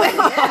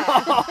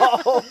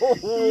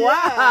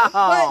 Wow.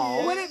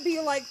 But would it be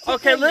like tickle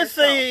Okay, let's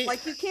yourself? see.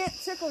 Like you can't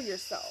tickle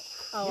yourself.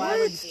 Oh, I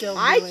would still.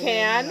 I do it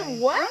can. anyway.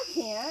 What? I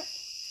can't.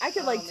 I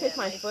could like take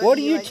my foot. What and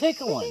are be you like,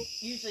 tickling?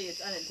 Usually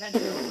it's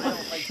unintentional. I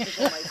don't like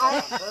tickle myself.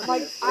 I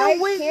like. Oh, I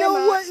wait, no,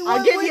 cannot. what-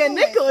 I'll give you a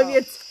nickel if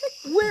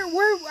you.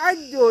 Where, I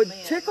do a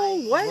tickle?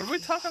 What What? are we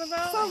talking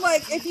about? So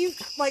like, if you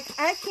like,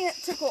 I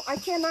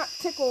cannot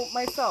tickle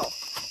myself.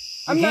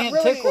 I'm You not can't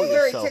really tickle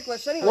very yourself.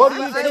 ticklish anyway. What do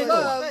you I tickle?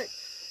 love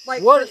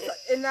like What-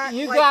 in that.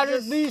 You like, gotta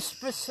just- be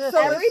specific.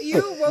 So if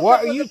you woke What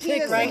up are with you a penis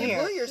tickling? and you Right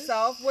blew here.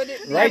 yourself, would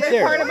it be Right every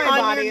there. part of my On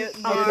body? your-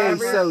 Okay,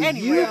 Anywhere. so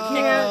Anywhere. you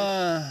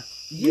can't.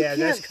 You yeah,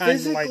 that's can't kind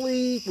of like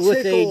physically with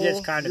age, tickle that's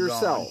kind of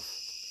yourself.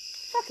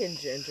 Fucking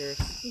gingers.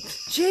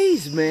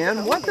 Jeez,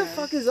 man, what the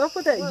fuck is up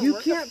with that? We're You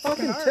working can't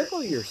fucking fucking hard.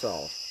 tickle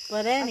yourself.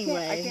 But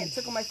anyway, I can't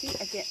tickle my feet.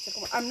 I can't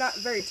tickle. I'm not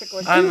very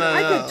ticklish. I'm Dude,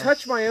 I know. could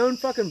touch my own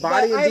fucking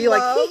body But and be I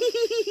like, love-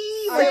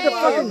 like I a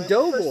love fucking for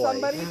doughboy.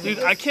 somebody to Dude,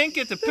 just- I can't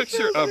get the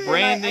picture of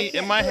Brandy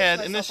in my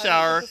head in the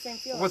shower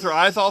with her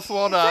eyes all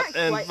swelled up not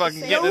and quite the fucking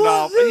same. getting it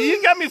off.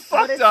 You got me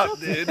fucked it's up,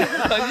 still dude. You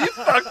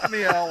fucked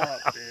me all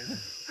up,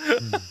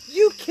 dude.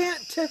 You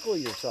can't tickle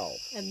yourself.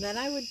 and then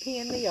I would pee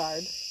in the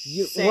yard.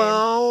 You, Same.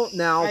 well,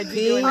 now I'd be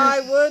doing peeing.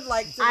 that. I would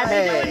like to. I've like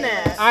been that. doing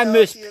that. I So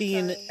miss few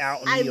peeing times.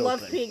 out in I the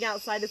love open. peeing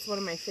outside. It's one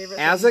of my favorite.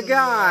 As things a in the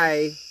world.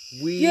 guy,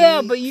 we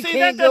Yeah, but you See,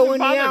 can't that go doesn't in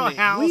the bother me.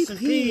 outhouse we and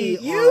pee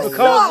pee on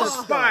because stuff,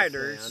 of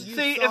spiders. man. You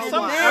See, saw if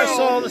some that. I girl-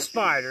 saw the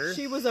spider.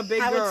 She was a big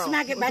I girl. would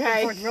smack it back okay?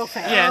 and forth real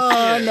fast. Yes, Oh,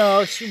 yes.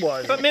 no, she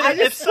wasn't. But man, I if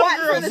just some squat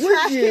girls, for the would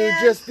trash you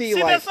can. just be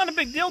see, like, that's not a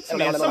big deal to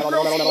me. If some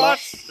girls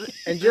squats,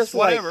 and just just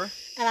like, whatever.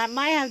 And I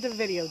might have to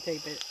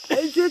videotape it.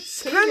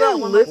 it's Can you kind do it of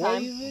one more lip.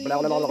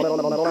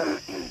 time?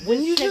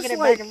 When you Shaking just it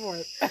like, back and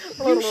forth.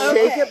 you shake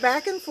Okay. it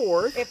back and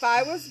forth. If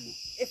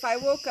I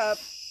woke up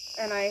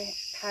and I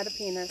had a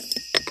penis,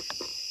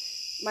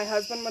 my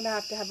husband would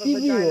have to have a You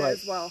vagina what?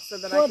 as well, so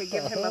that I What could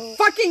give the him hell? a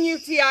fucking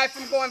UTI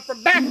from going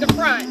from back to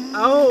front.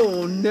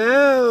 Oh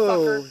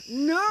no! Fucker.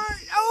 No!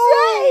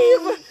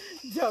 Oh!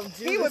 Don't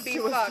do He this would be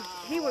to us.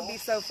 fucked. He would be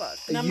so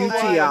fucked. A Number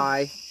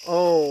UTI.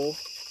 Oh,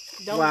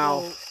 Don't wow.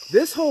 vote.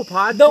 This whole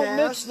podcast Don't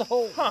mix the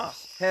whole.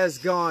 has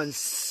gone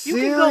You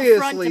can go front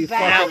seriously to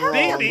back. fucking wrong.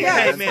 Bambi, Yeah,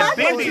 hey it's man, not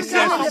Bambi what you says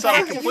got in the something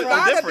back. You completely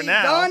gotta different be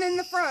now. done in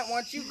the front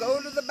once you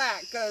go to the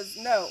back, cause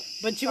no.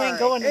 But you Sorry. ain't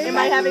going to Am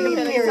I having a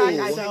panic attack?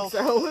 I so.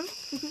 think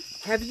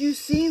so. Have you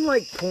seen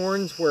like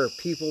porns where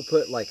people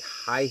put like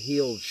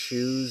high-heeled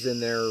shoes in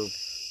their?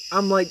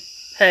 I'm like,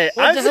 Hey,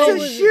 What I've the it's hell a seen,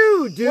 was it?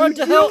 shoe, dude. What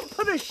the You hell? don't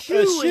put a shoe, A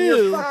in shoe?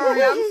 your fucking.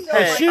 Sorry, I'm still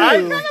Hey,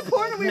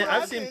 shoe.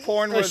 I've seen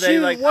porn where A they shoe,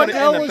 like what put it the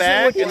hell in the was it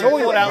bag with the and then pull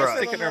it toilet out and brush?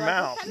 stick it in their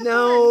mouth.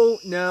 No,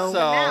 So,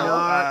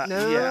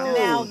 no. yeah.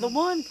 Now, the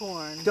one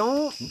porn.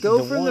 Don't go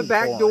The from the one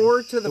back porn.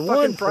 door to the The fucking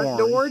one front porn.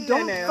 door.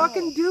 Don't no.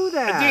 fucking do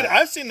that. Dude,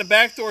 I've seen the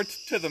back door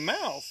to the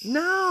mouth.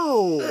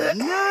 No, Ass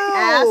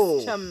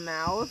no. to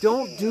mouth.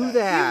 Don't do You've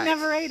that.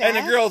 never ate And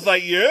the ass? girl's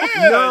like, yeah.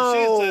 No,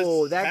 she's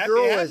just that happy,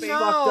 girl happy. is No,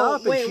 fucked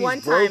up and wait, she's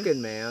one time.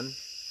 broken, man.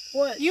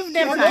 You've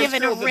never Most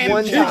given a girls that rib do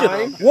One job.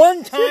 time.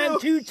 One time,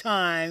 two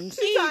times,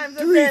 2 times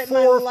I've 3, been in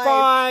my 4, life.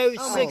 5,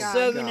 Oh my 6, God.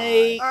 7, God.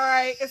 8. All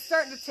right, it's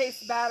starting to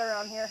taste bad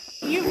around here.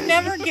 You've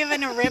never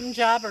given a rib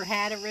job or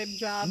had a rib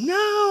job? No.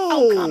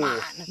 Oh, come on.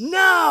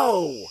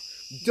 No.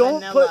 Don't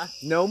Vanilla.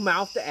 put no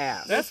mouth to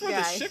ass. That's where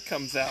the guy. shit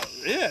comes out.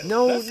 Yeah.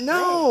 No, that's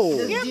no.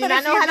 gross. Yeah, Do you but not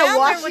if know you're how to down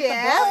wash there with your the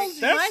ass? balls,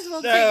 you might as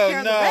well take no, care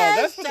of no, the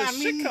rest. that's where the I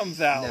shit mean,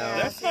 comes out. No.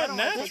 That's not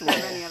natural.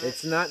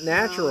 It's not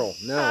natural.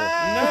 No.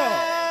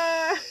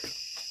 No.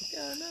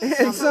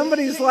 And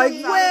somebody's like,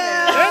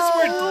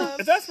 well,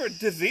 That's where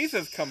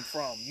diseases come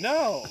from.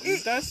 No,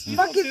 that's you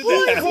fucking don't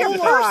do that. your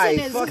person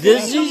is- fucking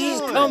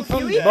Diseases come from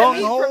You eat the meat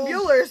bunghole. from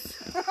Bueller's.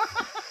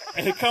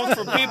 It comes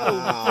from people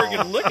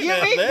freaking looking You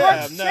at eat them.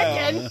 roast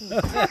No.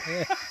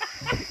 chicken.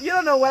 You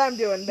don't know what I'm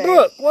doing, babe.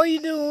 Brooke, what are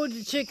you doing with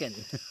the chicken?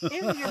 if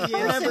your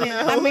person is,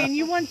 I mean,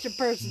 you want your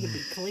person to be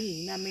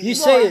clean. I mean, You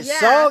say it's yeah.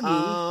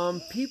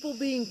 soggy. people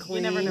being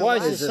clean never know Why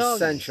why. is is it soggy?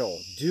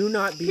 essential. Do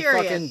not be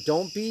Period.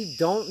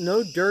 fucking,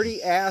 no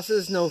dirty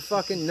asses, no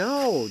fucking,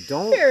 no,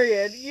 don't,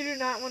 Period. You do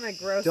not want to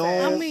gross don't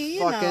ass. I mean, you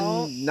fucking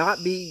know.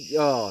 not be,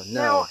 oh,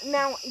 no.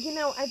 Now,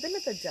 I've been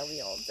at the deli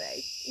all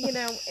day, and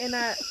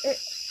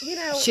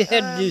She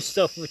had to do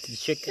stuff with the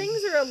chicken.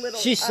 things are a little.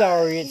 She's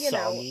sorry it's you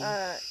know, soggy.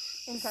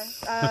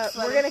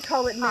 we're gonna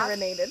call it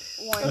marinated.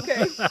 One.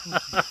 Okay.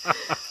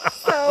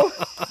 So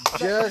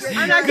Just,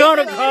 I'm not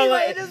Gonna say call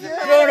anyway, it. doesn't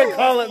Gonna matter.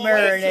 call it Well,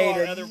 that's our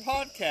marinated. other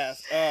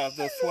podcast,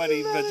 the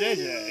Sweaty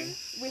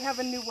Vajayjay. We have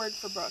a new word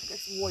for Brooke.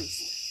 It's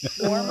moist.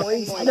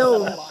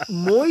 no,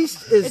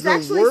 moist is It's the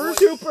actually worst.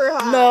 super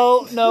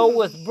hot. No,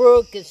 with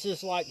Brooke, it's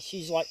just like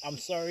she's like, I'm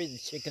sorry, the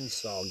chicken's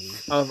soggy.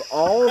 Of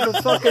all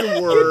the fucking You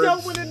don't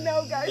words, want to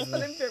know, guys,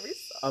 but I'm very sorry.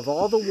 of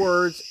all the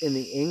words in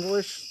the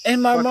English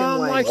And my fucking mom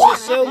likes language,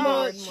 it so You're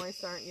much.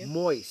 moist, aren't you?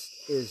 moist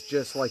is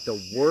just like the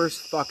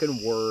worst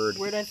fucking word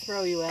Where'd I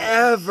throw you at?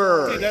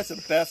 ever. Dude, that's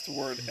the best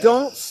word ever.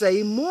 Don't say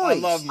I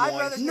moist. love I'd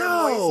rather moist. hear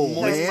No,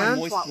 moist than man.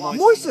 moist.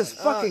 Moist is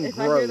fucking if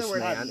I hear the gross, word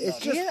man. It's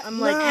just, Yeah, I'm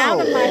no. like,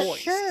 out of my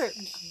Moist. shirt.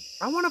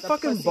 I want to The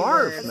fucking pussy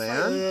barf, word.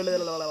 man.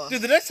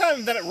 Dude, the next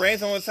time that it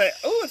rains, I'm going to say,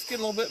 oh, it's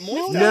getting a little bit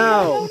moist out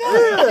No.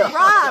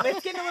 Rob,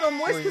 it's getting a little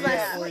moist because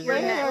I slipped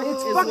right now.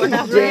 It's Is fucking what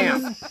happened.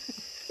 damp.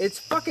 It's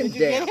fucking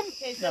damp.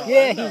 here.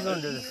 Yeah, he's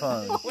under the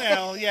phone.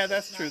 Well, yeah,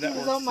 that's true. That He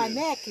was works on my too.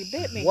 neck. He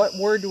bit me. What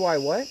word do I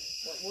what?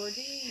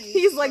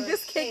 He's like,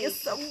 this cake is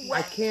so I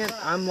wet. can't,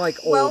 I'm like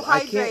old. Well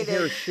I can't hydrated.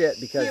 hear shit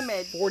because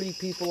Humid. 40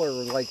 people are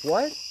like,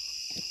 what?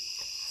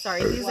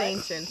 Sorry, these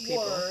ancient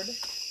people. word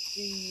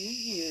do you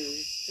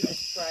use to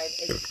describe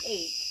a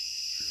cake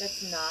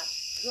that's not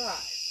dry?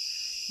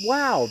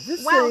 Wow,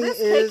 this Wow, thing this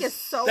is, cake is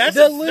so That's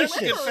Delicious. A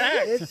good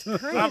fact. it's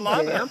kind I of love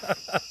it. damp.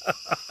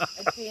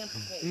 A damp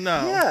cake.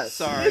 No, Yes,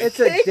 sorry. it's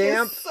This a cake is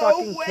damp so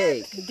fucking wet.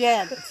 cake.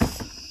 Dense.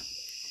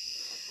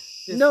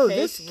 No,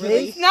 this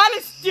really- cake, not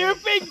a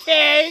stupid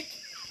cake.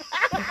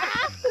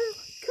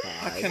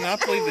 I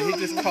cannot believe that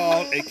he just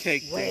called a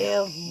cake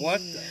damp.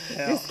 What the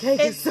hell? This cake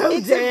is so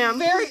It's damn.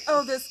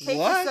 this cake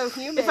What? is so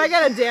humid. If I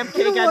got a damp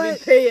cake, You know I'd what?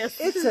 be pissed.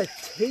 it's a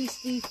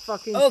tasty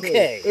fucking Okay.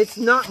 cake. It's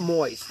not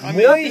moist. I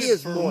mean, Nothing Moist,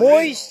 is moist.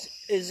 moist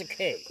is a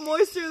cake.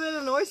 Moister than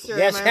an oyster.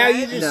 That's am I how right?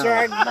 you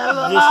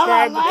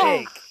describe the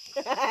cake.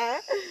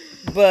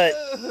 But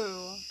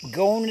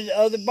going to the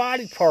other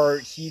body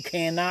parts, you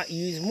cannot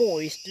use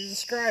moist to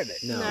describe it.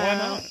 No, Why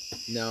not?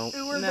 no.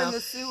 sewer No. than the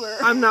sewer.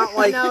 I'm not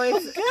like, No,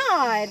 it's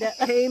God.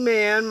 hey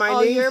man, my Oh,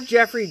 you're- name's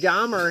Jeffrey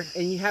Dahmer,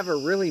 and you have a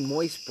really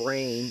moist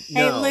brain.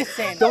 Hey, No.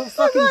 listen. Don't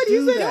fucking glad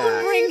you do said Don't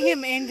that. bring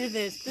him into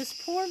this. This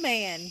poor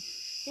man.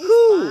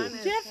 Who?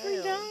 Jeffrey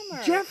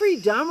Dahmer. Jeffrey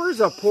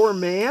Dahmer's a poor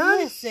man?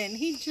 Listen,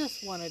 he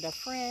just wanted a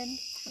friend.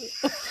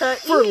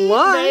 For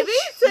lunch?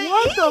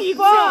 What the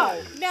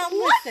fuck? Now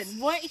listen,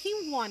 what he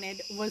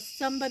wanted was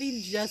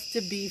somebody just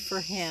to be for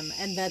him,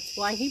 and that's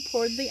why he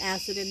poured the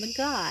acid in the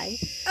guy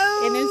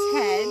in his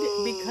head,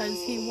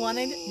 because he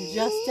wanted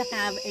just to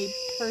have a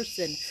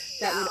person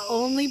that would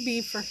only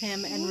be for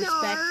him and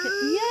respect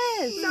him.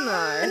 Yes.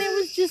 And it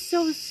was just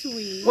so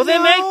sweet. Well, they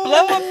make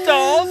blow-up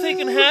dolls. He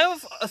can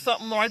have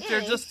something right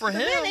there just for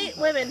him.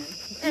 women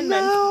and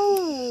men.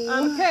 No.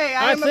 Okay,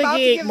 I I'm think about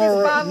he to ate give more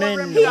this bottle men of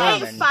than He Rim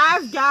ate women.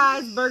 Five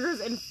Guys burgers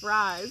and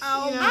fries.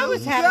 Oh, you know? I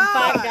was having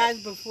God. Five Guys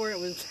before it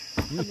was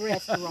a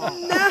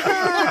restaurant.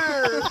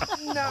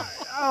 No.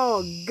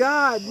 Oh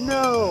God,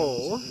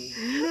 no.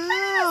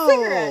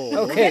 cigarette. No.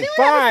 Okay, Anyone have a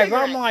 5.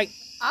 cigarette? I'm like,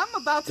 I'm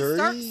about to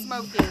start 30.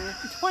 smoking.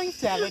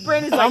 27.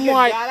 Brandon's like, I'm good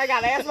like- God, I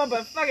got asthma,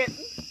 but fuck it.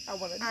 I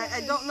want to.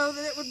 I don't know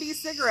that it would be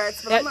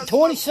cigarettes, but I'm at gonna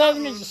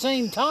 27 smoke at the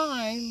same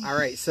time. All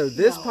right, so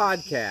this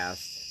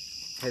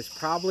podcast has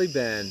probably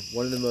been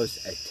one of the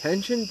most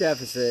attention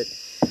deficit.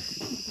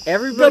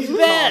 Everybody's The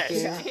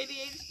best. talking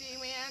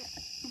ADHD, man.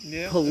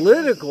 Yeah.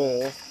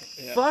 political,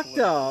 fucked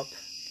up.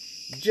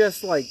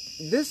 Just like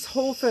this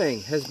whole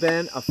thing has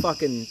been a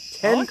fucking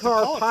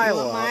 10-car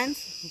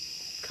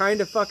pileup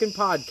kind of fucking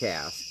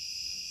podcast.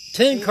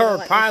 10-car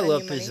let me send you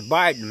pileup money? is the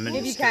Biden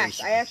Give you cash.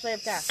 administration. I actually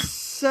have cash.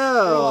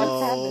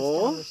 So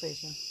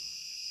Conversation.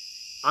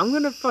 I'm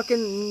gonna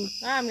fucking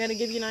I'm gonna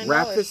give you $9.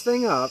 wrap this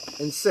thing up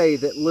and say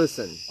that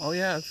listen, Oh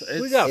yeah, it's,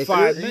 We got if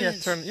 5 yeah,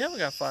 minutes. we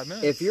got 5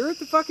 minutes. if you're at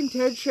the fucking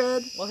Ted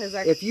Shed, Well, his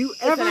if you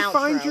it's an ever outro.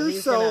 find He's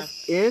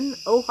yourself in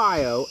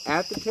Ohio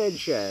at the Ted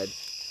Shed,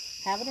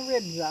 Having a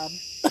rib job.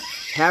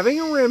 having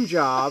a rim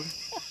job,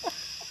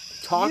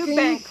 You've been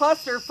talking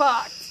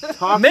cluster-fucked.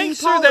 Make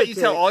sure that you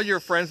tell politics, all your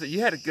friends that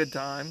you had a good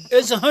time.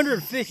 It's a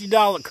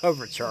 $150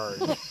 cover charge.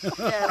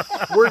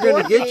 we're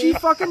gonna get you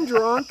fucking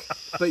drunk,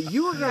 but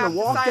you are gonna have to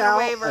walk sign a out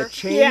waiver. a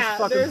changed Yeah,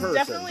 fucking there's person.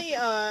 definitely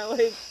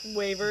like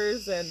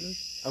waivers and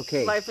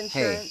Okay, Life hey,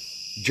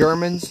 insurance.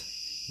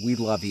 Germans, we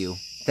love you.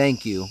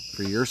 Thank you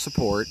for your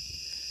support.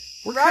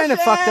 We're kind of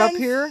fucked up Russians!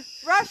 here.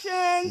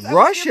 Russians. Russians? I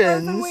want your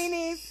frozen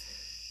weenies.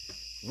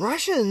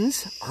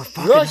 Russians are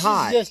fucking Russians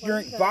hot. just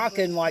drink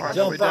vodka and like Are we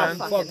jump done?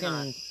 off a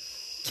fucking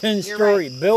 10-story building.